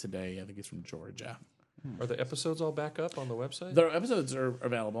got one today. I think he's from Georgia. Are the episodes all back up on the website? Their episodes are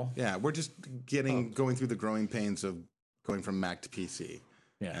available. Yeah, we're just going through the growing pains of going from Mac to PC.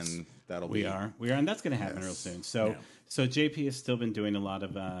 Yes. And that'll We be are, and that's going to happen real soon. So, Yeah. so JP has still been doing a lot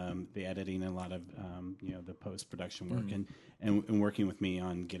of the editing and a lot of the post production work, and working with me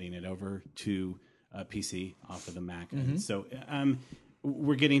on getting it over to PC off of the Mac. And so,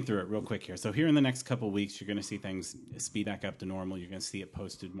 we're getting through it real quick here. So, here in the next couple of weeks, you're going to see things speed back up to normal. You're going to see it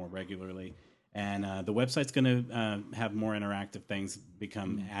posted more regularly, and the website's going to have more interactive things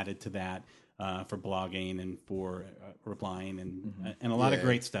become added to that. For blogging and for replying and a lot of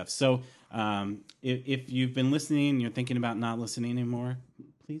great stuff. So if you've been listening and you're thinking about not listening anymore,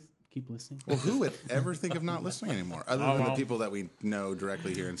 please keep listening. Well, who would ever think of not listening anymore, other than the people that we know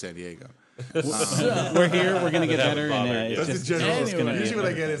directly here in San Diego? We're here. We're going to get That better. would bother And you. it's That's just, the general. it's gonna be Usually, what I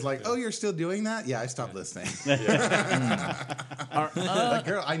better. get is like, "Oh, you're still doing that? Yeah, I stopped listening." Like,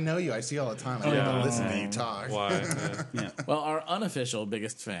 girl, I know you. I see you all the time. I don't listen to you talk. Why? Yeah. Well, our unofficial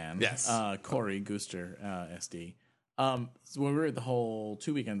biggest fan, Yes. Corey Gooster, SD, so when we were at the whole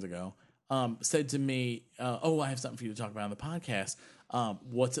 2 weekends ago, said to me, I have something for you to talk about on the podcast.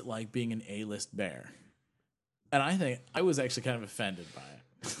 What's it like being an A-list bear? And I think I was actually kind of offended by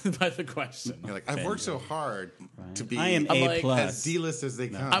it, by the question. You're like, I've worked so hard to be I am I'm A like- plus. as D-list as they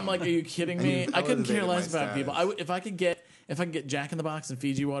come. I'm like, are you kidding me? I couldn't care elevated less my about people. If I could get Jack in the Box and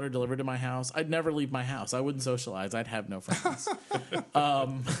Fiji water delivered to my house, I'd never leave my house. I wouldn't socialize. I'd have no friends.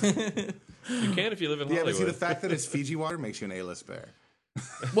 You can if you live in Yeah, Hollywood. but see, the fact that it's Fiji water makes you an A-list bear.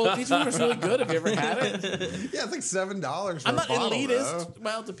 Well, Fiji water's really good. Have you ever had it? Yeah, it's like $7 for I'm a not bottle, elitist. though.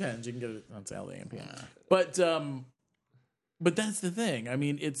 Well, it depends. You can get it on sale at AMP. But that's the thing. I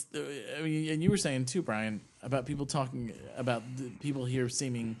mean, and you were saying too, Brian, about people talking about the people here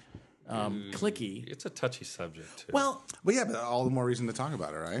seeming cliquey. It's a touchy subject. Too. Well, But yeah, but all the more reason to talk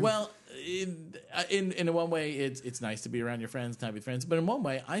about it, right? well, in one way, it's nice to be around your friends, time with friends. But in one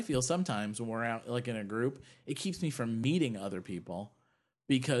way, I feel sometimes when we're out like in a group, it keeps me from meeting other people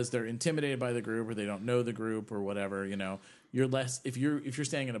because they're intimidated by the group or they don't know the group or whatever. You know, you're less if you're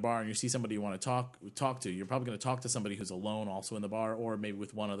staying in a bar and you see somebody you want to talk to, you're probably going to talk to somebody who's alone also in the bar or maybe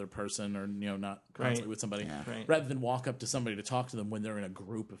with one other person or not constantly with somebody Right. rather than walk up to somebody to talk to them when they're in a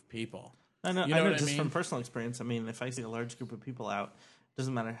group of people. I know, You know what I just mean? from personal experience. I mean, if I see a large group of people out,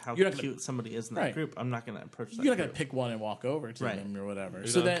 doesn't matter how You're not gonna- cute somebody is in that Right. group, I'm not going to approach that You're not going group. to pick one and walk over to Right. them or whatever. You're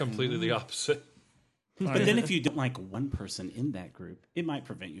So not that completely the opposite. But then if you don't like one person in that group, it might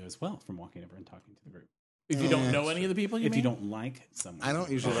prevent you as well from walking over and talking to the group. if you don't know any of the people, If you don't like someone. I don't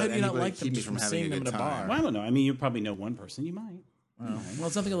usually How let do you not anybody like them keep me just from from having seeing a them good at a bar? time. Well, I don't know. I mean, you probably know one person. You might. Well,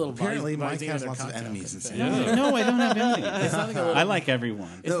 it's something a little Apparently, Mike Visine in has their lots of cocktail. enemies in San Yeah. Diego. No, I don't have any. It's something a little, I like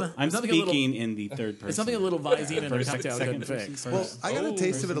everyone. not- I'm it's something a little- speaking in the third person. it's something a little Visine in their First, cocktail second couldn't person, fix. Well, first. I got a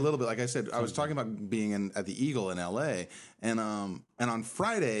taste of it a little bit. Like I said, I was talking about being at the Eagle in LA, and on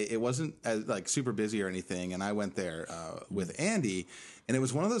Friday it wasn't as, like super busy or anything, and I went there with Andy, and it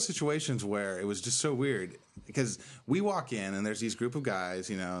was one of those situations where it was just so weird because we walk in and there's these group of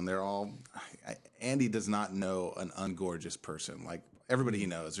guys, and they're all. Andy does not know an ungorgeous person. Like everybody he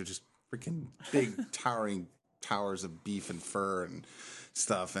knows, they're just freaking big, towering towers of beef and fur and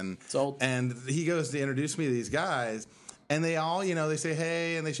stuff, and Sold. and he goes to introduce me to these guys. And they all, they say,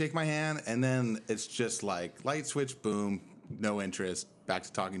 hey, and they shake my hand. And then it's just like light switch, boom, no interest, back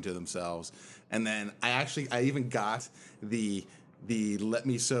to talking to themselves. And then I even got the let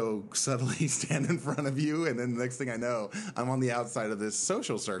me so subtly stand in front of you, and then the next thing I know, I'm on the outside of this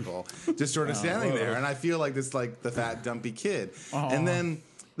social circle, just sort of standing there, and I feel like this like the fat dumpy kid, and then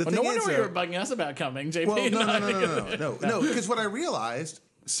the thing no wonder is, why you were bugging us about coming, JP. well, no, because what I realized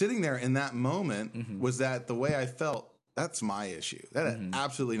sitting there in that moment was that the way I felt. That's my issue. That had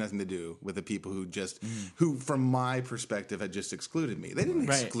absolutely nothing to do with the people who who, from my perspective, had just excluded me. They didn't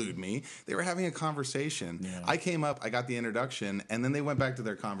exclude me. They were having a conversation. Yeah. I came up, I got the introduction, and then they went back to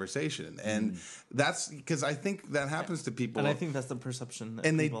their conversation. And that's because I think that happens to people. And I think that's the perception. That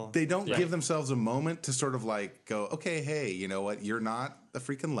and people, they don't give themselves a moment to sort of like go, okay, hey, you know what? You're not a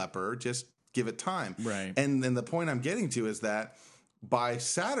freaking leper. Just give it time. Right. And the point I'm getting to is that by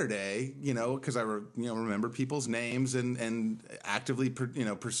Saturday, because I remember people's names and actively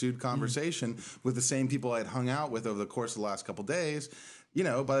pursued conversation with the same people I'd hung out with over the course of the last couple days.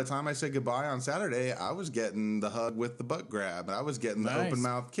 By the time I said goodbye on Saturday, I was getting the hug with the butt grab, and I was getting the open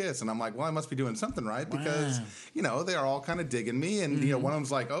mouth kiss, and I'm like, well, I must be doing something right because they're all kind of digging me, and one of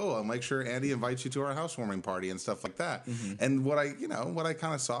them's like, oh, I'll make sure Andy invites you to our housewarming party and stuff like that. And what I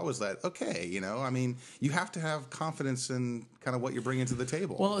kind of saw was that okay, I mean, you have to have confidence in kind of what you're bringing to the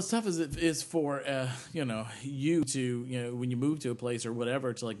table. Well, as tough as it is for you to when you move to a place or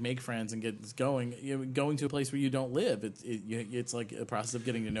whatever to like make friends and get this going, going to a place where you don't live, it's like a process of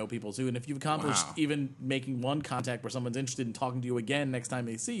getting to know people too. And if you've accomplished even making one contact where someone's interested in talking to you again next time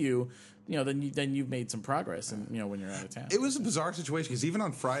they see you, then you've made some progress. And when you're out of town, it was a bizarre situation because even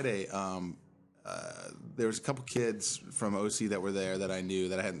on Friday, there was a couple kids from OC that were there that I knew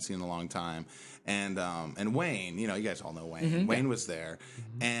that I hadn't seen in a long time, and Wayne, you guys all know Wayne. Wayne was there,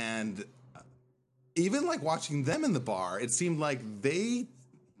 and even like watching them in the bar, it seemed like they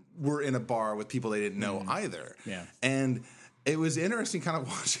were in a bar with people they didn't know either. Yeah, and it was interesting kind of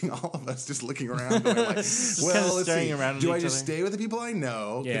watching all of us just looking around going like, well, let's see. Do I just stay with the people I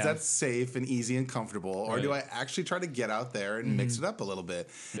know because that's safe and easy and comfortable, or do I actually try to get out there and mix it up a little bit?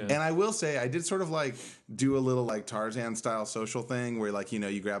 Yeah. And I will say I did sort of like do a little like Tarzan style social thing where like,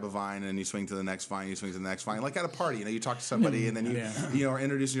 you grab a vine and you swing to the next vine, you swing to the next vine. Like at a party, you talk to somebody and then you are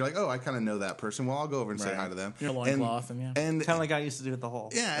introduced and you're like, oh, I kind of know that person. Well, I'll go over and say hi to them. Your loincloth and kind of like I used to do at the hall.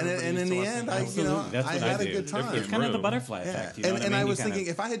 Yeah, and in the end, I had a good time. It's kind of the butterfly effect. Yeah. And I was thinking,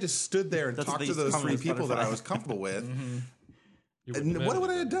 if I had just stood there and talked to those three people that I was comfortable with, what would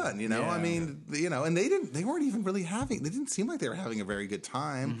I have done? I mean, and they weren't even really they didn't seem like they were having a very good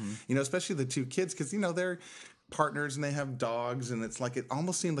time, especially the two kids, because, they're partners and they have dogs, and it's like it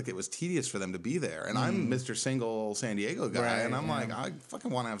almost seemed like it was tedious for them to be there. And I'm Mr. Single San Diego guy, and I'm like, I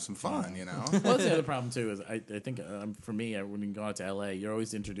fucking want to have some fun, Well, that's the other problem too. Is I think for me, when you go out to LA, you're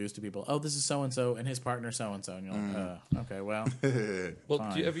always introduced to people. Oh, this is so and so and his partner so and so, and you're like, okay, well,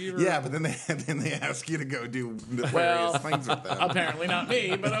 have you ever? Yeah, but then they ask you to go do various things with them. Apparently not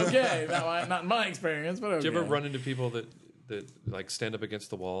me, but okay, not in my experience. But okay. Do you ever run into people that like stand up against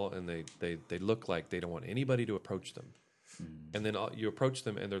the wall and they look like they don't want anybody to approach them, and then you approach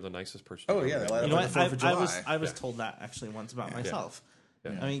them and they're the nicest person. Oh yeah, I was told that actually once about myself.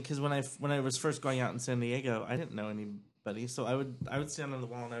 Yeah. I mean, because when I was first going out in San Diego, I didn't know anybody, so I would stand on the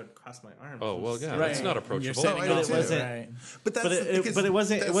wall and I would cross my arms. Oh well, yeah, that's not approachable. But it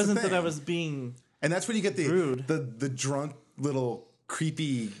wasn't that I was being. And that's when you get rude. the drunk little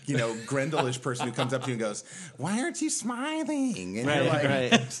creepy, Grendel-ish person who comes up to you and goes, "Why aren't you smiling?" And you're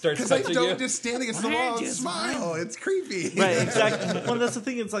like, "Because I don't just stand against the wall and smile. It's creepy." Right, exactly. Well, that's the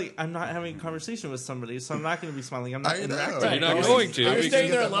thing. It's like I'm not having a conversation with somebody, so I'm not going to be smiling. I'm not interacting. Right. You're not going to. You're staying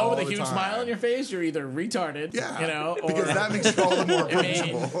there alone with a huge smile on your face. You're either retarded, or because that makes you all the more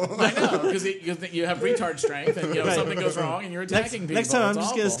approachable. I know, because you have retard strength, and something goes wrong, and you're attacking people. Next time, I'm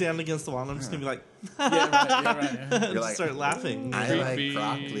just going to stand against the wall, and I'm just going to be like, you're like, start laughing. Like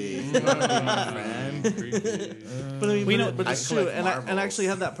broccoli. But I mean, but it's true. And I actually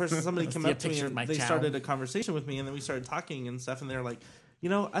had that person, somebody come up to me and they started a conversation with me, and then we started talking and stuff, and they were like,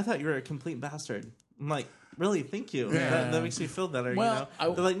 I thought you were a complete bastard. I'm like, really? Thank you. Yeah. That makes me feel better. They're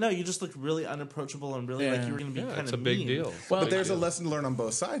like, no, you just look really unapproachable and really like you were going to be kind of it's a big mean. deal. Well, but there's a lesson to learn on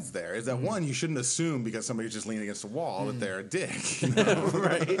both sides there. Is that one, you shouldn't assume because somebody's just leaning against a wall that they're a dick.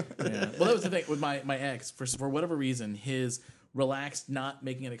 Right? Yeah. Well, that was the thing with my ex. For whatever reason, his relaxed, not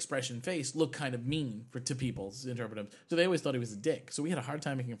making an expression face looked kind of mean to people to interpret him. So they always thought he was a dick. So we had a hard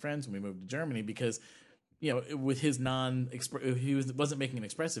time making friends when we moved to Germany because, with his wasn't making an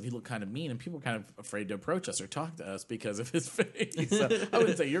expressive, he looked kind of mean, and people were kind of afraid to approach us or talk to us because of his face. So I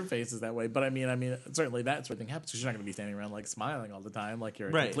wouldn't say your face is that way, but I mean, certainly that sort of thing happens because you're not going to be standing around like smiling all the time like you're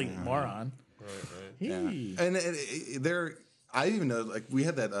a complete moron. Right. Yeah. And I even know, like, we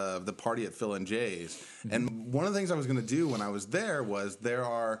had that the party at Phil and Jay's, and one of the things I was going to do when I was there was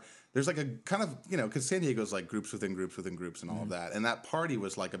there's like a kind of, because San Diego's like groups within groups within groups and all of that, and that party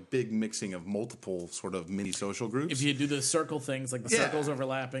was like a big mixing of multiple sort of mini social groups. If you do the circle things, like the circles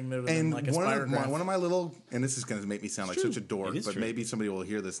overlapping, there would and like a one of my little, and this is going to make me sound like such a dork, but maybe somebody will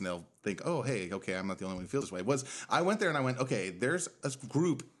hear this and they'll think, oh, hey, okay, I'm not the only one who feels this way. I went there and I went, okay, there's a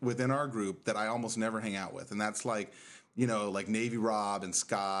group within our group that I almost never hang out with, and that's like, like Navy Rob and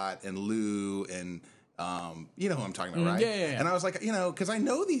Scott and Lou and you know who I'm talking about, right? Yeah. And I was like, because I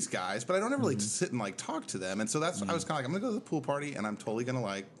know these guys, but I don't ever really sit and like talk to them. And so that's I was kind of like, I'm gonna go to the pool party, and I'm totally gonna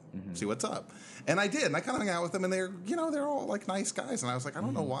like see what's up. And I did, and I kind of hung out with them, and they're all like nice guys. And I was like, I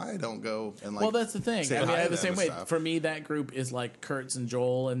don't know why I don't go and like. Well, that's the thing. I mean, I have the same way. Stuff. For me, that group is like Kurtz and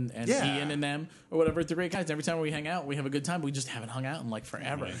Joel and Ian and them or whatever. They're great guys. Every time we hang out, we have a good time. We just haven't hung out in like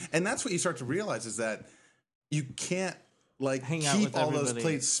forever. Right. And that's what you start to realize is that you can't. Like hang out keep with all everybody. those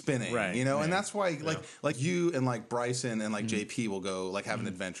plates spinning, right? And that's why like you and like Bryson and like JP will go like have an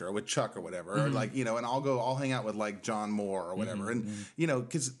adventure or with Chuck or whatever, or like and I'll hang out with like John Moore or whatever, and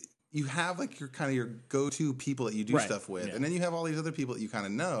because you have like your kind of your go-to people that you do stuff with, and then you have all these other people that you kind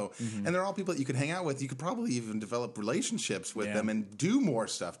of know, and they're all people that you could hang out with. You could probably even develop relationships with them and do more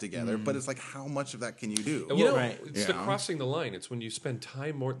stuff together. But it's like, how much of that can you do? It's the crossing the line. It's when you spend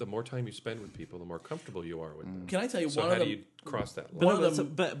time the more time you spend with people, the more comfortable you are with them. Can I tell you so one how of do them? you cross that line?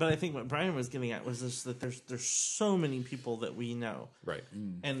 But I think what Brian was getting at was just that there's so many people that we know, right?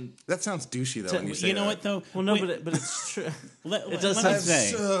 And that sounds douchey though. When you say you know what though? Well, no, but it's true. It does let me have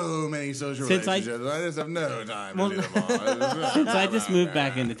say. So many social relationships. I just have no time to do them all. Since I just moved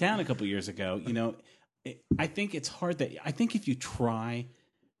back into town a couple years ago, I think it's hard I think if you try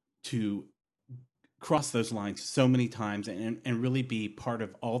to cross those lines so many times and really be part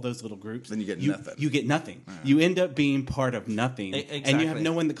of all those little groups, then you get nothing. You get nothing. You end up being part of nothing, exactly. and you have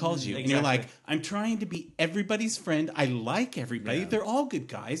no one that calls you. And you're like, I'm trying to be everybody's friend. I like everybody. Yeah. They're all good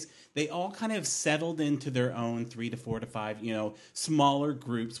guys. They all kind of settled into their own 3 to 4 to 5, smaller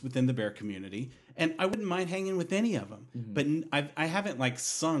groups within the bear community. And I wouldn't mind hanging with any of them. But I haven't like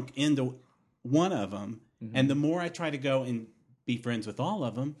sunk into one of them. And the more I try to go and be friends with all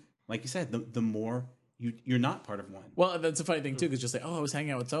of them, like you said, the more you're not part of one. Well, that's a funny thing too, because just say, "Oh, I was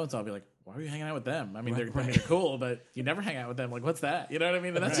hanging out with so and so." I'll be like, "Why are you hanging out with them?" I mean, they're cool, but you never hang out with them. Like, what's that? You know what I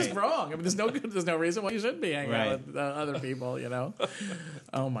mean? And that's just wrong. I mean, there's no reason why you shouldn't be hanging out with other people.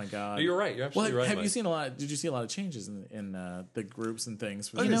 Oh my god, you're right. You're absolutely right. Have you seen a lot? Did you see a lot of changes in the groups and things?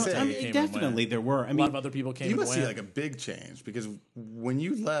 Definitely there were. A lot of other people came. You must see like a big change because when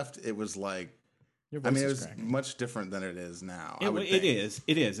you left, it was like. It was much different than it is now. It is.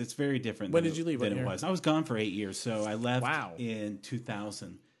 It's very different. When did you leave? Than it was. I was gone for 8 years, so I left in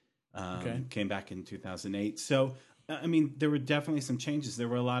 2000. Came back in 2008. So, there were definitely some changes. There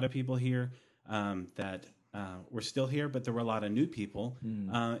were a lot of people here that were still here, but there were a lot of new people.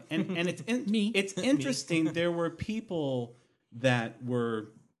 And it's interesting. There were people that were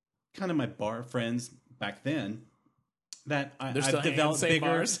kind of my bar friends back then. That I've developed bigger,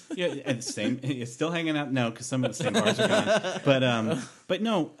 bars. And it's still hanging out. No, because some of the same bars are gone. But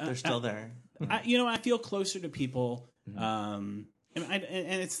no, they're still there. I feel closer to people, and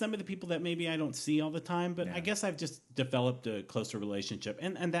it's some of the people that maybe I don't see all the time. But I guess I've just developed a closer relationship,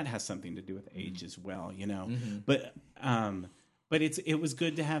 and that has something to do with age as well. But it was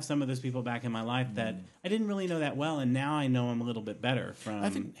good to have some of those people back in my life that I didn't really know that well, and now I know them a little bit better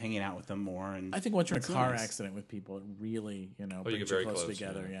from hanging out with them more. And I think once you're in a car accident with people, it really brings you very close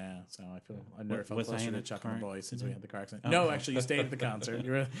together. Yeah. So I never felt closer to Chuck and the boys since we had the car accident. No, actually, you stayed at the concert.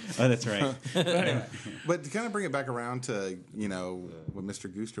 You were... Oh, that's right. But to kind of bring it back around to what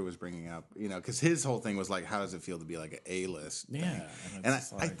Mr. Gooster was bringing up, because his whole thing was like, how does it feel to be like an A-list? Yeah. And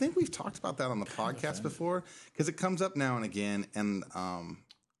I think we've talked about that on the podcast before because it comes up now and again. And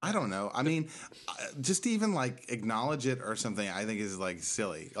I don't know. I mean, just to even like acknowledge it or something, I think is like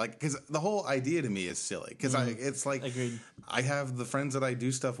silly. Like, because the whole idea to me is silly. Because it's like I have the friends that I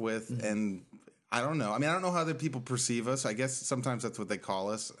do stuff with, and I don't know. I mean, I don't know how other people perceive us. I guess sometimes that's what they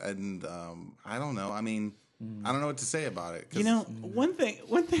call us, and I don't know. I mean. I don't know what to say about it. One thing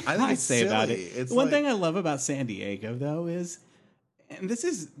I say about it. One thing I love about San Diego, though, is. And this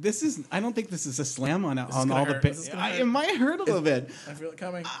is. I don't think this is a slam on all the. It might hurt a little bit. I feel it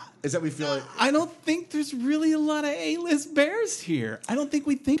coming. Is that we feel like? I don't think there's really a lot of A-list bears here. I don't think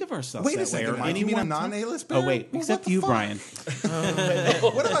we think of ourselves. Wait a second, Mike. You mean a non-A-list bear? Oh wait, Well, except what the you, fuck? Brian.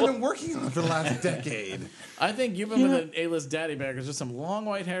 What have I been working on for the last decade? I think you've been with an A-list daddy bear because there's some long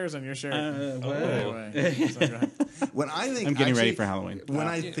white hairs on your shirt. Anyway. So go ahead. When I think I'm getting ready for Halloween. When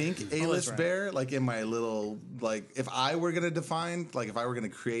I think A-list right. bear, like in my little if I were gonna define, if I were gonna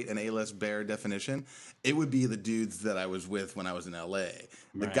create an A-list bear definition, it would be the dudes that I was with when I was in LA.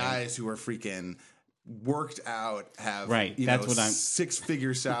 The guys who are freaking worked out, have That's what I'm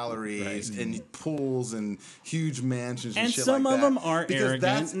 6-figure salaries and pools and huge mansions and shit some like of that. them are because arrogant,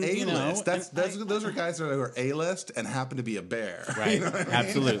 that's A-list. Those are guys that are A-list and happen to be a bear. Right, You know what I mean?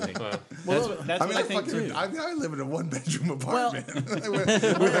 absolutely. That's what I think too. I live in a 1-bedroom apartment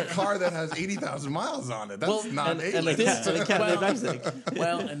with a car that has 80,000 miles on it. That's not A-list. And a cat named Isaac.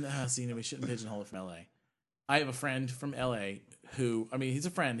 Well, and we shouldn't pigeonhole it from LA. I have a friend from LA who, he's a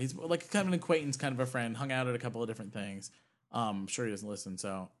friend. He's like kind of an acquaintance, kind of a friend. Hung out at a couple of different things. I'm sure he doesn't listen,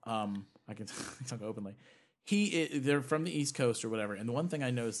 so I can talk openly. They're from the East Coast or whatever. And the one thing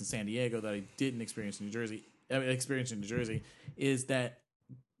I noticed in San Diego that I didn't experience in New Jersey, is that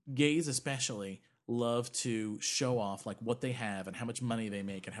gays especially love to show off like what they have and how much money they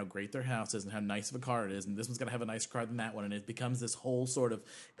make and how great their house is and how nice of a car it is, and this one's gonna have a nicer car than that one, and it becomes this whole sort of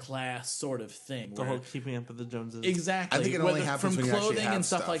class sort of thing. The whole keeping up with the Joneses. Exactly. I think it only happens from when you actually clothing have and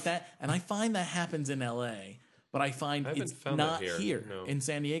stuff stuff. like that. And I find that happens in LA. But I find haven't it's found not that here no. in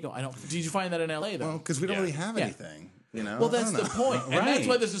San Diego. I don't. Did you find that in LA though? Well, because we don't really have Yeah. anything. You know? Well, that's I the don't know. point, and that's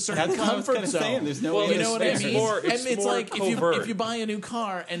why there's a certain That's what I was comfort kinda zone. saying. There's no Well, way You know what I it's mean? more- and it's it's more like covert. if you buy a new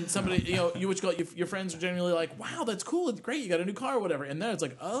car and somebody, your friends are generally like, "Wow, that's cool, it's great, you got a new car, or whatever." And then it's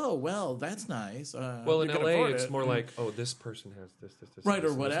like, "Oh, well, that's nice." Well, in you can LA, afford it's it. more like, oh, this person has this, Right, this,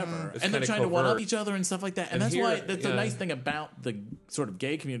 or this. whatever, It's and they're kinda trying to one up covert. each other and stuff like that. And And that's here- why that's the yeah. nice thing about the sort of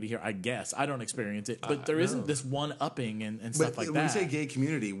gay community here. I guess I don't experience it, but there no. not this one upping and But stuff like when that. we say gay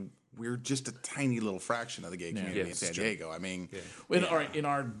community, we're just a tiny little fraction of the gay community in Yes, San it's true. Diego. I mean, In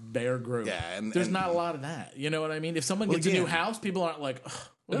our bear group, and- there's and- not a lot of that. You know what I mean? If someone Well, gets a new again- house, people aren't like,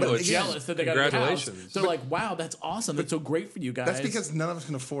 No, "Ugh, it's- jealous that they got a new house." Congratulations. They're like, "Wow, that's awesome. That's so great for you guys." that's because none of us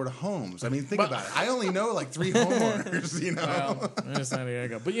can afford homes. I mean, think But- about it. I only know like 3 homeowners, you know? Well, it's San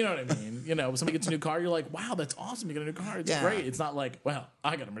Diego, but you know what I mean. You know, somebody gets a new car, you're like, "Wow, that's awesome! You got a new car. It's Yeah. great." It's not like, "Well,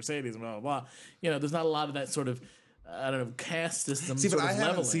 I got a Mercedes," blah blah blah. You know, there's not a lot of that sort of, I don't know, caste system. See, but sort I of haven't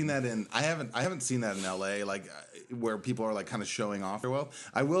leveling. seen that in I haven't seen that in LA, where people are like kind of showing off their wealth.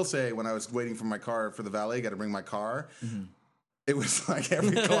 I will say, when I was waiting for my car for the valet, got to bring my car. It was like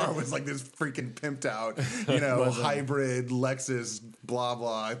every car was like this freaking pimped out, hybrid Lexus blah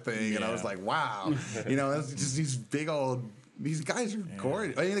blah thing, and I was like, wow, it's just these big old. These guys are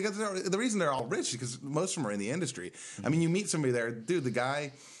gorgeous. I mean, the reason they're all rich is because most of them are in the industry. I mean, you meet somebody there, dude. The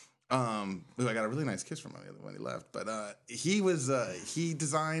guy, who I got a really nice kiss from when he left, but he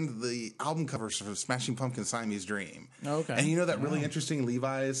designed the album covers for Smashing Pumpkins' "Siamese Dream." Okay. And you know that really interesting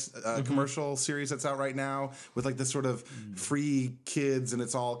Levi's commercial series that's out right now with like this sort of free kids, and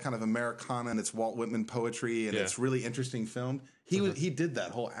it's all kind of Americana, and it's Walt Whitman poetry, and it's really interesting filmed. He did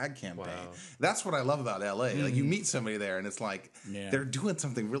that whole ad campaign. Wow. That's what I love about LA. Like you meet somebody there, and it's like they're doing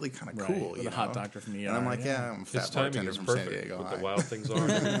something really kind of Right. cool. With you a hot know? doctor from ER. And I'm like, I'm a His fat timing bartender is from San perfect Diego. with the Hi. wild things are.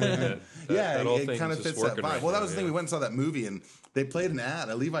 that whole it thing kind is of just fits that working vibe. right Well, that now, was the thing. We went and saw that movie, and they played an ad,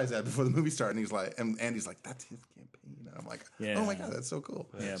 a Levi's ad, before the movie started, and he's like, and Andy's like, that's his campaign. And I'm like, oh my god, that's so cool.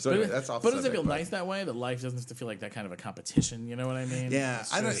 Yeah, So but, anyway, that's off. but does it feel subject, nice that way? That life doesn't have to feel like that kind of a competition. You know what I mean? Yeah,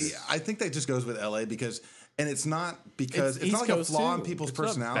 It's I don't. just- I think that just goes with LA because, and it's not because It's it's, not East like a Coast, flaw too. in people's It's not a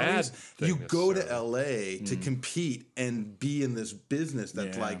personalities. bad thing You go to necessarily. LA to compete and be in this business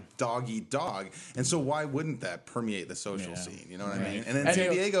that's Yeah. like dog eat dog, and so why wouldn't that permeate the social scene? You know what I mean? And in And San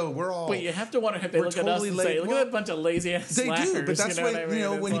you- Diego, we're all. But you have to wonder if they We're look at us totally and laid- say, "Look well, at that bunch of lazy ass They slackers." do, but that's you know what what I mean?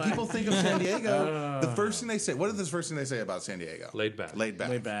 It's when like- people think of San Diego, the first thing they say. What is the first thing they say about San Diego? Laid back. Laid back.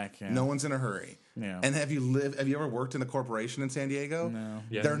 Laid back, yeah. No one's in a hurry. Yeah. And have you ever worked in a corporation in San Diego? No.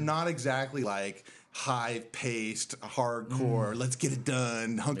 Yeah. They're not exactly like high-paced, hardcore, let's get it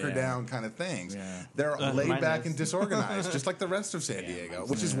done, hunker Yeah. down kind of things. Yeah. They're laid mine back is. and disorganized, just like the rest of San Diego,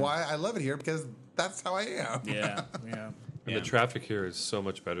 which is why I love it here, because that's how I am. Yeah, yeah. And the traffic here is so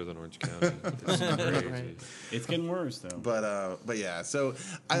much better than Orange County. It's crazy. It's getting worse though. But yeah, so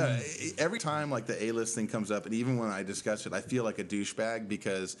every time like the A-list thing comes up, and even when I discuss it, I feel like a douchebag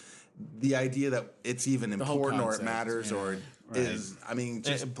because the idea that it's even important or it concept, matters or is, I mean,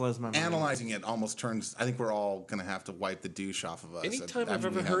 just it blows my mind. analyzing it almost turns, I think we're all going to have to wipe the douche off of us. Anytime I've after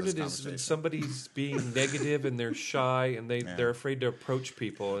ever we have heard this it is when conversation. somebody's being negative and they're shy and they're afraid to approach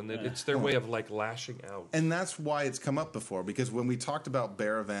people, and it's their way of like lashing out. And that's why it's come up before, because when we talked about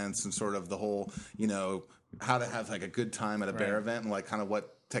bear events and sort of the whole, you know, how to have like a good time at a bear event and like kind of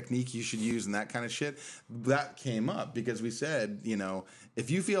what technique you should use and that kind of shit, that came up because we said, you know,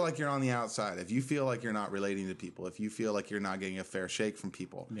 if you feel like you're on the outside, if you feel like you're not relating to people, if you feel like you're not getting a fair shake from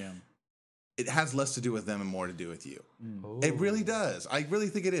people, it has less to do with them and more to do with you. It really does. I really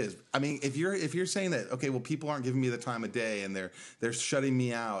think it is. I mean, if you're saying that, okay, well, people aren't giving me the time of day and they're shutting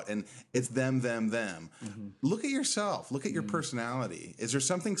me out and it's them. Look at yourself. Look at your personality. Is there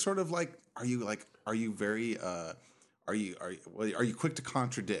something sort of like, are you very are you quick to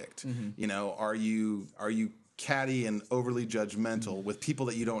contradict? You know, are you catty and overly judgmental with people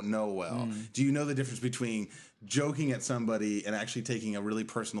that you don't know well? Do you know the difference between joking at somebody and actually taking a really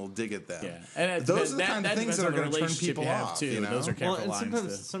personal dig at them? And those are the kind of things that are going to turn people off. Too. You know? Those are careful and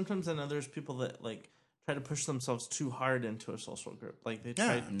lines. sometimes I know there's people that like try to push themselves too hard into a social group. Like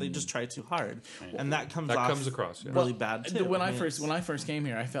they just try too hard, and that comes across really bad too. When I first came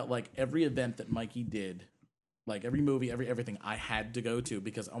here, I felt like every event that Mikey did, like every movie, everything, I had to go to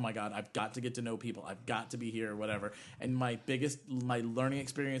because, oh my God, I've got to get to know people. I've got to be here or whatever. And my learning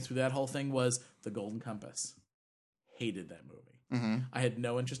experience through that whole thing was The Golden Compass. Hated that movie. I had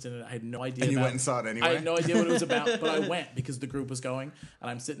no interest in it. I had no idea. And you went and saw it anyway? I had no idea what it was about, but I went because the group was going. And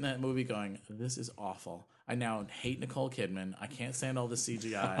I'm sitting in that movie going, this is awful. I now hate Nicole Kidman. I can't stand all this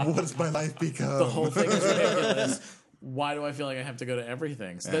CGI. What does my life become? The whole thing is ridiculous. Why do I feel like I have to go to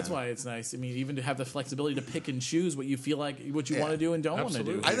everything? So that's why it's nice. I mean, even to have the flexibility to pick and choose what you feel like, what you want to do and don't want to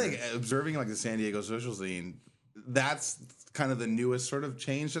do. I think observing like the San Diego social scene, that's kind of the newest sort of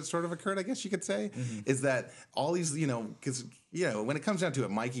change that sort of occurred, I guess you could say, is that all these, you know, because, you know, when it comes down to it,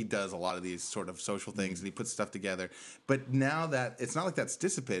 Mikey does a lot of these sort of social things and he puts stuff together. But now that it's not like that's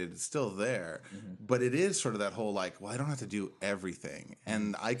dissipated, it's still there. But it is sort of that whole like, well, I don't have to do everything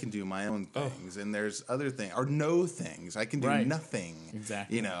and I can do my own things. And there's other things or no things. I can do nothing.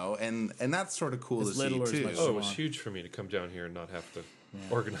 Exactly. You know, and that's sort of cool to see too. It was huge for me to come down here and not have to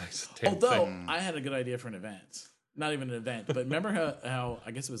organize a damn Although thing. I had a good idea for an event. Not even an event, but remember how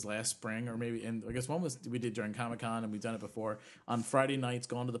I guess it was last spring or maybe, and I guess one was we did during Comic-Con and we've done it before on Friday nights,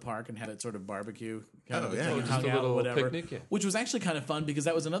 going to the park and had that sort of barbecue kind of just hung a out little or whatever, picnic, which was actually kind of fun because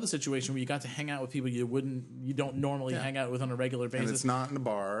that was another situation where you got to hang out with people you don't normally hang out with on a regular basis. And it's not in a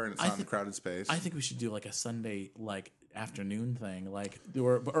bar and it's not in a crowded space. I think we should do like a Sunday afternoon thing, like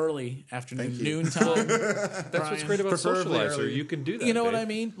or early afternoon, noontime. That's what's great about Socializer. You can do that. You know what I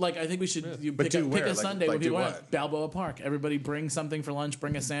mean? Like, I think we should pick a Sunday when people what? at Balboa Park. Everybody bring something for lunch,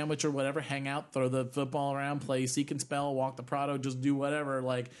 bring a sandwich or whatever, hang out, throw the football around, play Seek and Spell, walk the Prado, just do whatever,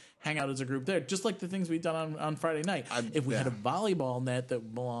 like hang out as a group there. Just like the things we've done on Friday night. If we had a volleyball net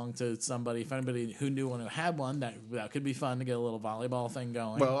that belonged to somebody, if anybody who knew one who had one, that could be fun to get a little volleyball thing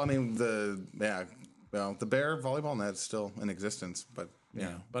going. Well, I mean, the Bear volleyball net's still in existence, but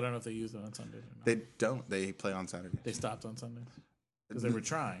but I don't know if they use it on Sundays. They don't. They play on Saturdays. They stopped on Sundays because they were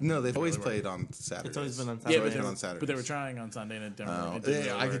trying. No, they've always played on Saturdays. It's always been on Saturdays. But they were trying on Sunday and it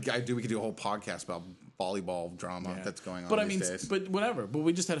didn't. We could do a whole podcast about volleyball drama that's going on. But these days. But whatever. But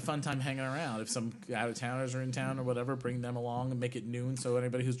we just had a fun time hanging around. If some out of towners are in town or whatever, bring them along and make it noon. So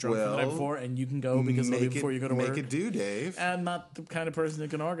anybody who's drunk from the night before and you can go because it'll be before you go to work. Make it do, Dave. I'm not the kind of person that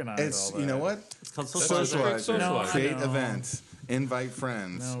can organize. It's all that. You know what? It's called Socializer. Create events. Invite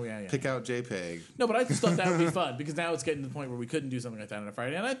friends. No, yeah. Pick out JPEG. No, but I just thought that would be fun because now it's getting to the point where we couldn't do something like that on a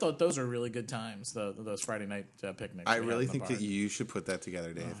Friday, and I thought those are really good times. Those Friday night picnics. I really think that you should put that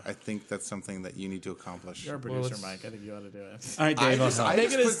together, Dave. I think that's something that you need to accomplish. You're a producer, Mike. I think you ought to do it. All right, Dave.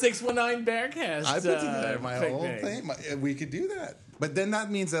 Make it a 619 Bearcast. I put together my whole thing. We could do that, but then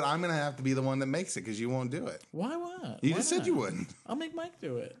that means that I'm going to have to be the one that makes it because you won't do it. Why not? You just said you wouldn't. I'll make Mike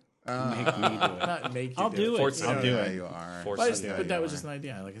do it. Make me do it. Not make you I'll do it. I'll do Yeah, it. you are. But that was just an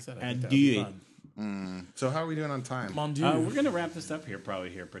idea. Like I said, I think that would do be it. fun. So how are we doing on time? Mon Dieu. We're going to wrap this up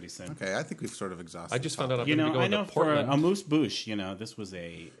pretty soon. Okay, I think we've sort of exhausted. I just found out I'm You going to know, be I going know to for Portland. Amuse Bouche,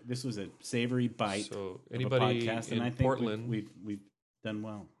 this was a savory bite So of a anybody podcast, in and I think Portland, we've done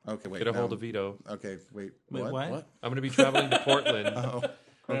well. Okay, wait. get a hold of Vito. Okay, wait. Wait, what? I'm going to be traveling to Portland.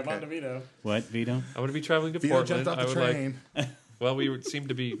 Grab on to Vito. What, Vito? I'm going to be traveling to Vito Portland. jumped off I the would train. Well, we seemed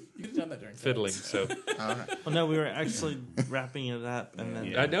to be You could have done that during fiddling, sex. so All right. Well, no, we were actually wrapping it up, and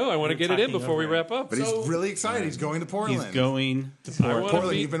then I know I want to get it in before we wrap up. But he's really excited. He's going to Portland. He's going to I wanna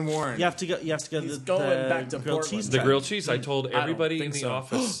Portland, be- you've been warned. You have to go. You have to go to He's the going back to grilled Portland. cheese. The truck. grilled cheese. I told I don't everybody think in the so.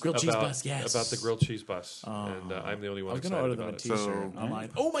 office Grilled cheese about, bus, yes. about the grilled cheese bus, and I'm the only I one was going to excited order them a about it. T-shirt So- online.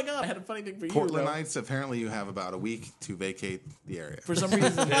 Oh my god! I had a funny thing for you. Portland though. Nights, apparently you have about a week to vacate the area. For some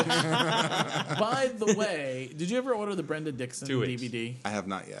reason. By the way, did you ever order the Brenda Dixon 2 weeks. DVD? I have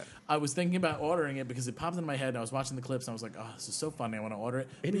not yet. I was thinking about ordering it because it popped into my head and I was watching the clips and I was like, oh, this is so funny. I want to order it.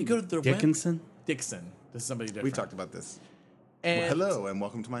 But you go to the Dickinson. Dixon. This is somebody different. We talked about this. And Hello and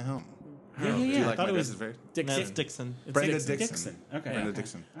welcome to my home. Yeah, Do you like thought my it was dress? It's very Dixon. No, it's Dixon. It's Brenda Dixon. Dixon. Okay. Brenda okay.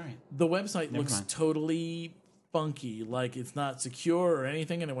 Dixon. All right. The website looks mind. totally funky. Like it's not secure or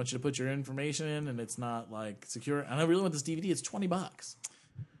anything, and it wants you to put your information in, and it's not like secure. And I really want this DVD. It's $20.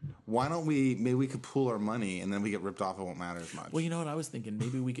 Why don't maybe we could pool our money and then we get ripped off, it won't matter as much. Well, you know what I was thinking?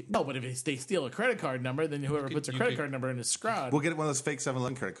 Maybe we could. No, but if they steal a credit card number, then whoever puts a you credit could- card number in is screwed. We'll get one of those fake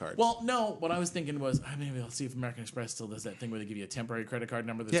 7-Eleven credit cards. Well, no. What I was thinking was, maybe I'll see if American Express still does that thing where they give you a temporary credit card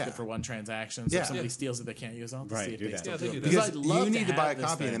number that's Yeah. good for one transaction. So Yeah. if somebody steals it, they can't use it. I'll have to Right, see if do they that. still Yeah, do they it. do because I'd love you need to buy a have this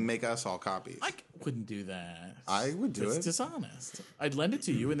copy and thing. then make us all copies. I wouldn't do that. I would do It's it. dishonest. I'd lend it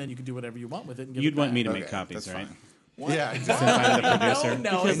to you, and then you could do whatever you want with it. And give You'd it want back. me to Okay, make copies, that's right? fine. Yeah, Invite exactly. the producer.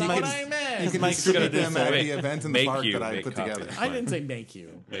 No, it's not you what can- I meant. You can Mike's distribute gonna them do at so. the event in the Make park you that I make put copies. together. I didn't say make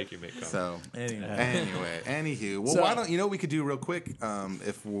you. Make you make copies. So Anyway. anywho, well, So- why don't you know what we could do real quick?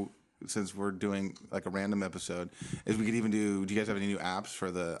 Since we're doing like a random episode, is we could even do. Do you guys have any new apps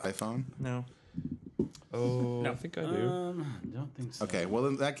for the iPhone? No. Oh, No. I think I do. Don't think so. Okay, well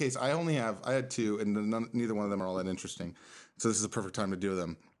in that case, I had two, and neither one of them are all that interesting. So this is a perfect time to do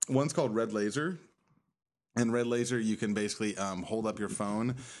them. One's called Red Laser. And Red Laser, you can basically hold up your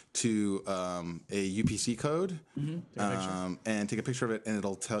phone to a UPC code and take a picture of it, and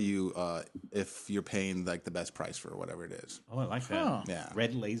it'll tell you if you're paying like the best price for whatever it is. Oh, I like that. Huh. Yeah.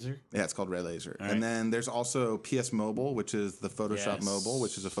 Red laser. Yeah, it's called Red Laser. right. And then there's also PS Mobile, which is the Photoshop Yes. Mobile,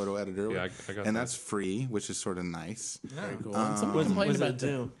 which is a photo editor. Yeah, I got and that. that's free, which is sort of nice. Very cool. And someone What complained does about it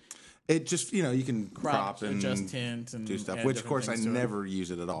do? It just, you can crop and adjust tint, and do stuff, add which of different course I things to it. never use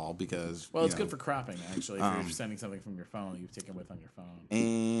it at all because. Well, it's you know, good for cropping actually. If you're sending something from your phone, you take it with on your phone.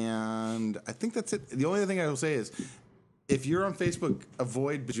 And I think that's it. The only other thing I will say is, if you're on Facebook,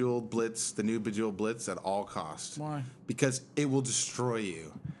 avoid Bejeweled Blitz, the new Bejeweled Blitz, at all costs. Why? Because it will destroy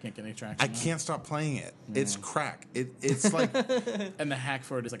you. Can't get any traction. I on it. can't stop playing it. It's crack. It's like And the hack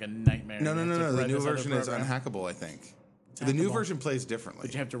for it is like a nightmare. no. You have to The run new this other version is program. unhackable. I think the new hackable. version plays differently.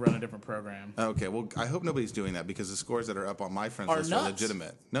 But you have to run a different program. Okay, well, I hope nobody's doing that because the scores that are up on my friends Are list are nuts.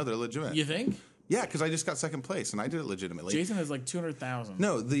 legitimate. No, they're legitimate. You think? Yeah, because I just got second place and I did it legitimately. Jason has like 200,000.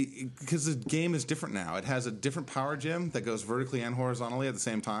 No, because the game is different now. It has a different power gem that goes vertically and horizontally at the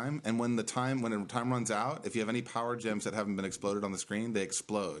same time. And when a time runs out, if you have any power gems that haven't been exploded on the screen, they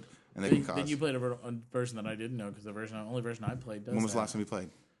explode and they can cause. Then you played a version that I didn't know because the only version I played does When was the that. last time you played?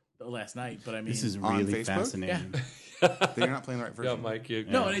 Last night, but I mean, This is On really Facebook? fascinating. Then you're not playing the right Yeah, version. Mike. You,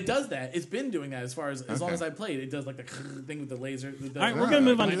 no, and it does that. It's been doing that as long Okay. as I played. It does like the thing with the laser. All right, we're gonna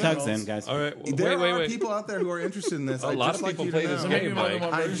move on to Yeah. tugs then, guys. All right. Well, There wait. are people out there who are interested in this. A I'd lot just of like people you play to this know. game, more than Mike.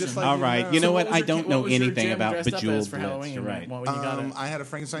 one I'd version. just like All you to right, know. you know what what? was I your don't what know was your anything gem about dressed up as Bejeweled for Blitz. Halloween You're right. when you got it? I had a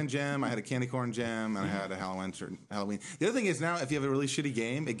Frankenstein gem, I had a candy corn gem, and I had a Halloween. The other thing is now, if you have a really shitty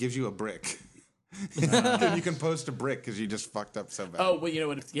game, it gives you a brick. You can post a brick because you just fucked up so bad. Oh, well, you know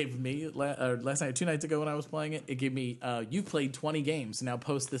what it gave me last night, 2 nights ago when I was playing it? It gave me, you played 20 games. Now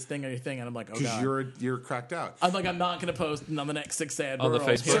post this thing on your thing. And I'm like, oh, because God. you're cracked out. I'm like, I'm not going to post on the next 6 sad On the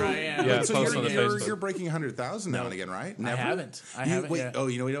worlds. Facebook. Here I am. Yeah, So post on the Facebook. you're breaking 100,000 now and again, right? Never? I haven't Wait, yet. oh,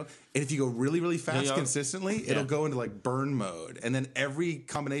 you know. And if you go really, really fast Yeah. consistently, it'll go into like burn mode, and then every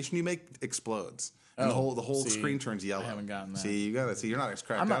combination you make explodes, and the whole see, screen turns yellow. I haven't gotten that. See, you got to see. You're not as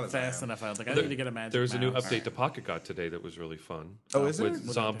cracked I'm out not as I fast am. enough. I was like, I need to get a magic There's a new mouse. update to Pocket got today that was really fun. Oh, is there? With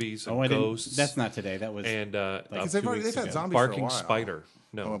zombies Oh, and I didn't. ghosts. That's not today. That was and Because like they've 2 weeks had ago. zombies for a Barking while. Spider.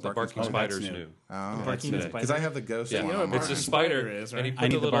 No, the Barking Spider. Spider's That's new. new. Oh, Barking today. Spider. because I have the ghost Yeah, one. You know on what It's mine. a Barking spider, Spider is, and he right? put I a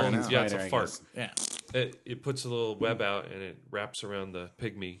need the little. Barking Yeah, it's Spider, a I fart. guess. Yeah. It puts a little web out and it wraps around the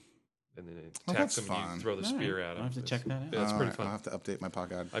pygmy, and then it Oh, attacks that's him. And fun. you throw the spear at him. I'll have to check that out. Yeah, it's All pretty right, fun. I'll have to update my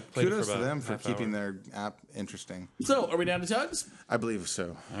podcast. I played it Kudos for to about them for half keeping hour. their app interesting. So, are we down to tugs? I believe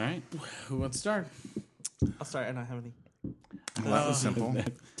so. All right. Who wants to start? I'll start. I don't have any. Well, that was simple.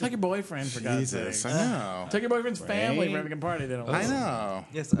 Tell your boyfriend, for God's Jesus, sake. I know. Tell your boyfriend's family Right. we're having a party. They don't I listen. know.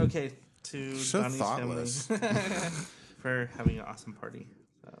 Yes. Okay. To So Donnie's thoughtless. family for having an awesome party.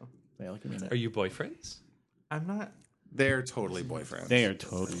 So They look at me. Are you boyfriends? I'm not. They're totally boyfriends. They are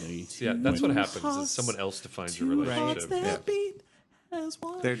totally. Yeah, that's what happens. Is someone else defines your relationship. Yeah. this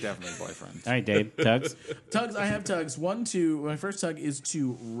one. They're definitely boyfriends. All right, Dave. Tugs. Tugs, I have tugs. My first tug is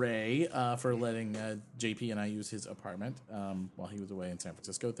to Ray for letting JP and I use his apartment while he was away in San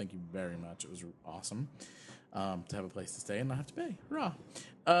Francisco. Thank you very much. It was awesome to have a place to stay and not have to pay. Hurrah.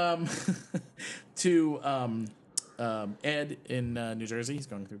 To Ed in New Jersey. He's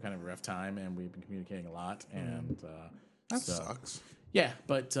going through kind of a rough time, and we've been communicating a lot. And That sucks. yeah,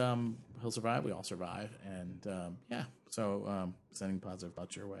 but he'll survive. We all survive. And so sending positive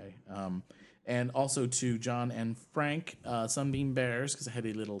thoughts your way. And also to John and Frank, Sunbeam Bears, because I had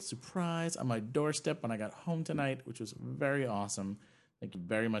a little surprise on my doorstep when I got home tonight, which was very awesome. Thank you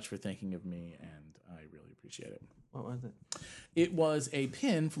very much for thinking of me, and I really appreciate it. What was it? It was a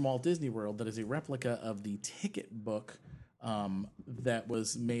pin from Walt Disney World that is a replica of the ticket book that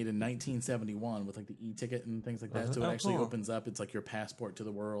was made in 1971 with like the e-ticket and things like that. So it actually opens up. It's like your passport to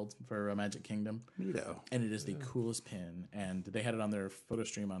the world for Magic Kingdom. Neato. And it is the coolest pin. And they had it on their photo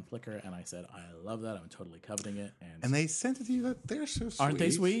stream on Flickr, and I said, I love that. I'm totally coveting it. And they sent it to you. They're so sweet. aren't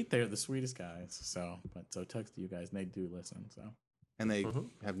they sweet? They're the sweetest guys. So tugs to you guys, and they do listen. So And they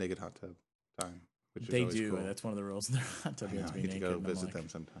have naked hot tub time. Which they is always do. Cool. That's one of the rules in their hot tub. You have to be I get to naked. go And I'm visit like, them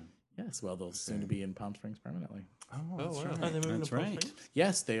sometime. Yes, well, they'll soon to be in Palm Springs permanently. Oh, Oh, that's wow. right. Are they moving That's to Palm right. Springs?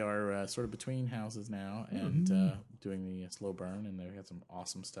 Yes, they are sort of between houses now and doing the slow burn, and they've got some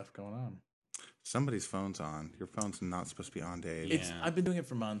awesome stuff going on. Somebody's phone's on. Your phone's not supposed to be on, Dave. It's I've been doing it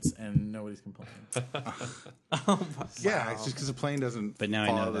for months, and nobody's complaining. Yeah, it's just because the plane doesn't But now I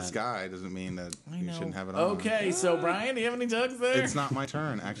follow know the that. sky doesn't mean that you know. shouldn't have it on. Okay, so Brian, do you have any tugs there? It's not my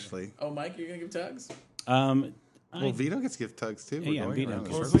turn, actually. Oh, Mike, you're gonna give tugs? Well, Vito gets gift tugs, too. We're Yeah, going Vito around the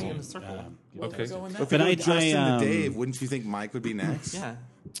gets We're circle. going in a circle. Okay. Go in that. If But we I- go Justin I, to Dave, wouldn't you think Mike would be next? Yeah.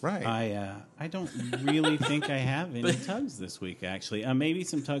 Right. I don't really think I have any tugs this week. Actually, maybe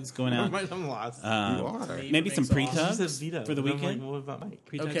some tugs going out. I'm lost. you are. Maybe some Makes it awesome. She said pre-tugs Vito. for the And I'm weekend. Like, what about Mike?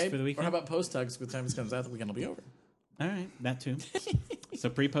 Pre-tugs Okay, for the or weekend. how about post tugs? By the time this comes out, the weekend will be over. All right, that too. So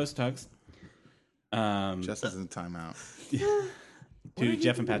pre-post tugs. Justin's in timeout. To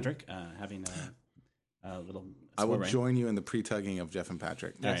Jeff and Patrick, having a little. I will score reign. join you in the pre-tugging of Jeff and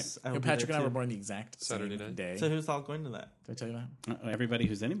Patrick. All right. Yes, I will be Patrick there and I were too. born the exact Saturday same night. day. So who's all going to that? Did I tell you that? Everybody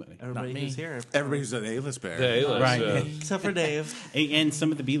who's anybody, Everybody me. who's here. Everybody who's an A-list bear. The A-list, Right. Except for Dave. and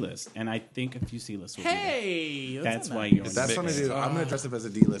some of the B list, and I think a few C lists will be Hey, That's not why nice. you're If that's what I do, I'm going to dress up as a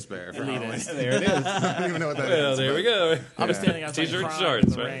D-list bear for Halloween. there. There it is, I don't even know what that is. Well, there we go. I'll be standing outside T-shirt and crying shorts,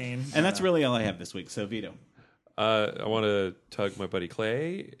 in the right? rain. and that's really all I have this week. So Vito, I want to tug my buddy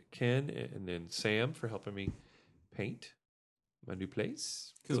Clay, Ken, and then Sam for helping me paint my new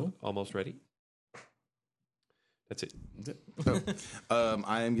place. Cool. Almost ready. That's it.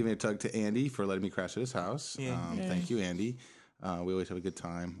 I am giving a tug to Andy for letting me crash at his house. Yeah. Thank you, Andy. We always have a good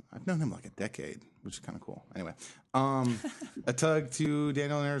time. I've known him like a decade, which is kind of cool. Anyway, a tug to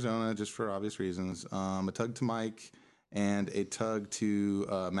Daniel in Arizona, just for obvious reasons. A tug to Mike, and a tug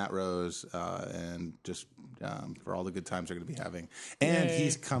to Matt Rose, and just for all the good times they're going to be having. And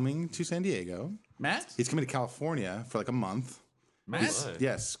he's coming to San Diego. Matt? He's coming to California for like a month. Matt?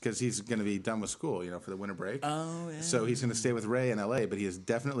 Yes, because he's going to be done with school, for the winter break. Oh, yeah. So he's going to stay with Ray in LA, but he is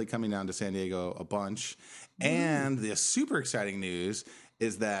definitely coming down to San Diego a bunch. And the super exciting news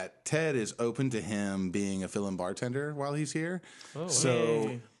is that Ted is open to him being a fill-in bartender while he's here.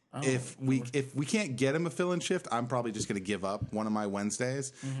 So if we can't get him a fill-in shift, I'm probably just going to give up one of my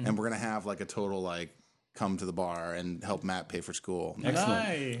Wednesdays, and we're going to have like a total come to the bar and help Matt pay for school.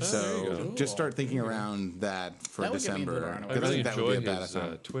 Nice. So Cool. just start thinking around that for That would get me into the December. bar. I Because really think that would enjoy be a bad his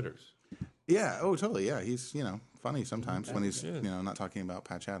time. Twitters. Yeah. Oh, totally. Yeah. He's, funny sometimes when he's, not talking about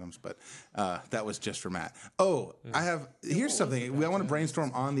Patch Adams, but that was just for Matt. Oh, here's something. I want to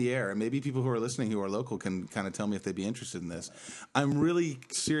brainstorm on the air, and maybe people who are listening who are local can kind of tell me if they'd be interested in this. I'm really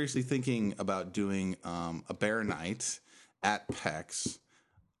seriously thinking about doing a bear night at PEX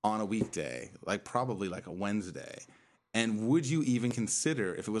on a weekday, probably a Wednesday. And would you even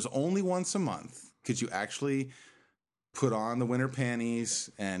consider, if it was only once a month, could you actually put on the winter panties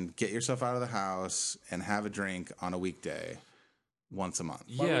and get yourself out of the house and have a drink on a weekday once a month?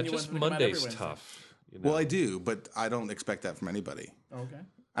 Why Yeah, wouldn't you just want to come out every Monday's Wednesday? tough. Well, I do, but I don't expect that from anybody. Okay.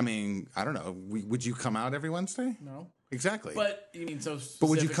 I mean, I don't know. Would you come out every Wednesday? No. Exactly. But you mean so But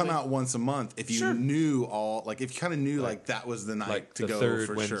would you come specifically- out once a month if you knew if you kind of knew that was the night to the go third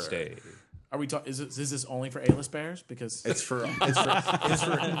for Wednesday. sure? Are we talking? Is this only for A-list bears? Because It's for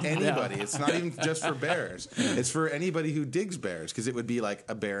anybody. It's not even just for bears. It's for anybody who digs bears, because it would be like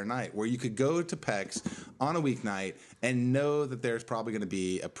a bear night where you could go to PEX on a weeknight and know that there's probably going to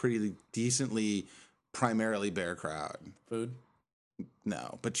be a pretty decently primarily bear crowd. food.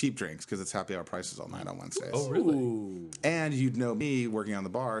 No, but cheap drinks because it's happy hour prices all night on Wednesdays. Oh, really? And you'd know me working on the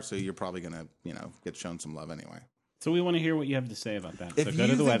bar, so you're probably gonna, get shown some love anyway. So we want to hear what you have to say about that. If So you go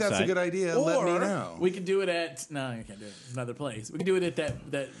to the think website. that's a good idea, let me know. We could do it at you can't do it. It's another place. We could do it at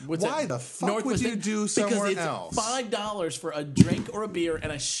that what's Why that? the fuck Northwest would you thing? do somewhere because else? It's $5 for a drink or a beer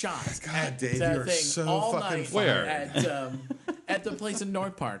and a shot. God, Dave, that you are thing so all fucking night funny. Where? At the place in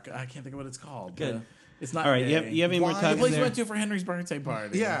North Park. I can't think of what it's called. Good. It's not. All right, you have any more Why? the tugs place we there? went to for Henry's birthday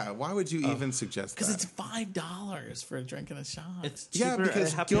party. Yeah, why would you even suggest that? Because it's $5 for a drink and a shot. It's yeah, cheaper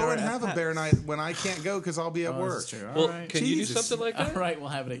because at happy go hour and at have a Pets. bear night when I can't go because I'll be at work. That's true. Well, All right. can you do Jesus. something like that? All right, we'll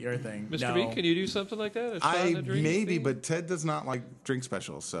have it at your thing. Mr. No. B, can you do something like that? A shot I and a drink maybe, thing? but Ted does not like drink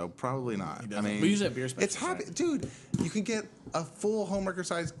specials, so probably not. I doesn't. mean, We usually have beer It's specials, happy, dude. You can get a full homewrecker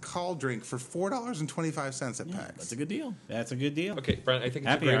size call drink for $4.25 at PAX. That's a good deal. That's a good deal. Okay, Brian, I think it's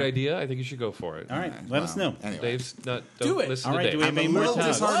Happy a great hour. idea. I think you should go for it. All right, let us know. Anyway, Dave's not. Do Don't it. listen All to right, Dave. do we have I'm a any more little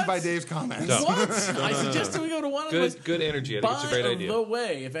tugs? disheartened by What? Dave's comments. No. What? I suggested we go to one of those. Good energy. I think it's a great By idea. the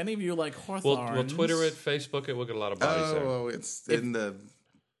way, if any of you like Hawthorns, We'll Twitter it, Facebook it. We'll get a lot of bodies there. Oh, it's in the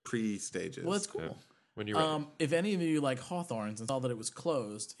pre-stages. Well, it's cool. Yeah. When you're ready. If any of you like Hawthorns and saw that it was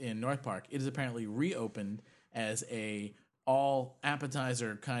closed in North Park, it is apparently reopened as a all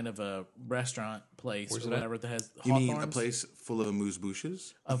appetizer kind of a restaurant place Where's or it at? whatever that has You Hawthorns. mean a place full of amuse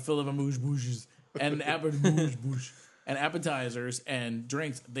bouches? Full of amuse bouches and amuse bouche and appetizers and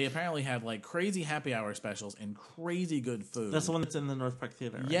drinks. They apparently have like crazy happy hour specials and crazy good food. That's the one that's in the North Park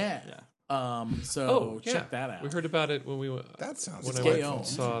Theater, right? Yeah. Yeah. So check that out. We heard about it when we went. That sounds when I delightful. went and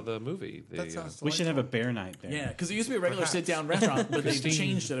saw the movie. The, That sounds We should have a bear night there. Yeah, because it used to be a regular sit-down restaurant, but they've Christine.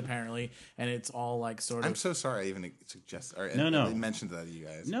 changed it apparently, and it's all like sort I'm of. so sorry I even suggested or No. I mentioned that to you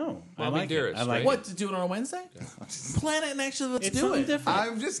guys. No, I Bobby like Dearest, it. I like right? it. What, to do it on a Wednesday? Plan it and actually let's It's do something it. different.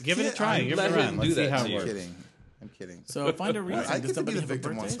 I'm just Give it a kidding. try. I'm Give it a let run. him Let's do see that how to it you. works. kidding. I'm kidding. So find a reason. I Does get to be somebody the have a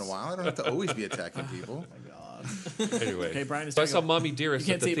victim once in a birthday? while. I don't have to always be attacking people. Anyway, Okay, Brian is so I taking saw a- Mommy Dearest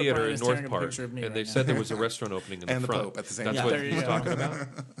You at can't the see, but theater Brian in is staring North at a Park, picture of me and they right said now. there was a restaurant opening in And the the front. Pope at the same That's time. what There you he's go. talking about.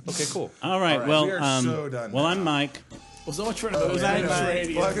 Okay, cool. All right. right, Well, we are so done well, now. I'm Mike. Well, so much for the Well, I was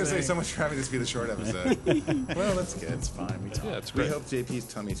radio going to say thing. so much for having this be the short episode. Well, that's good. It's fine. We talk. Yeah, it's We great. hope JP's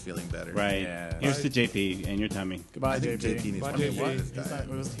tummy's feeling better. Right. Yeah. Here's to JP and your tummy. Goodbye, I think JP. JP needs Bye, to JP. what? He's not.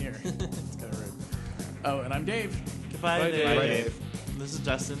 He wasn't here. It's kind of rude. Oh, and I'm Dave. Goodbye, Bye, Dave. Dave. Bye, Dave. This is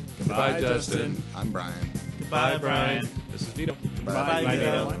Justin. Goodbye, Justin. I'm Brian. Goodbye, Brian. This is Vito. Bye, Bye,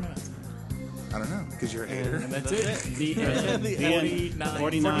 Vito. Vito. I don't know, because you're a hater. And that's it. The end. The end.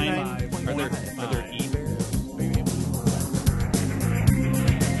 49. 49. Are there e-bears?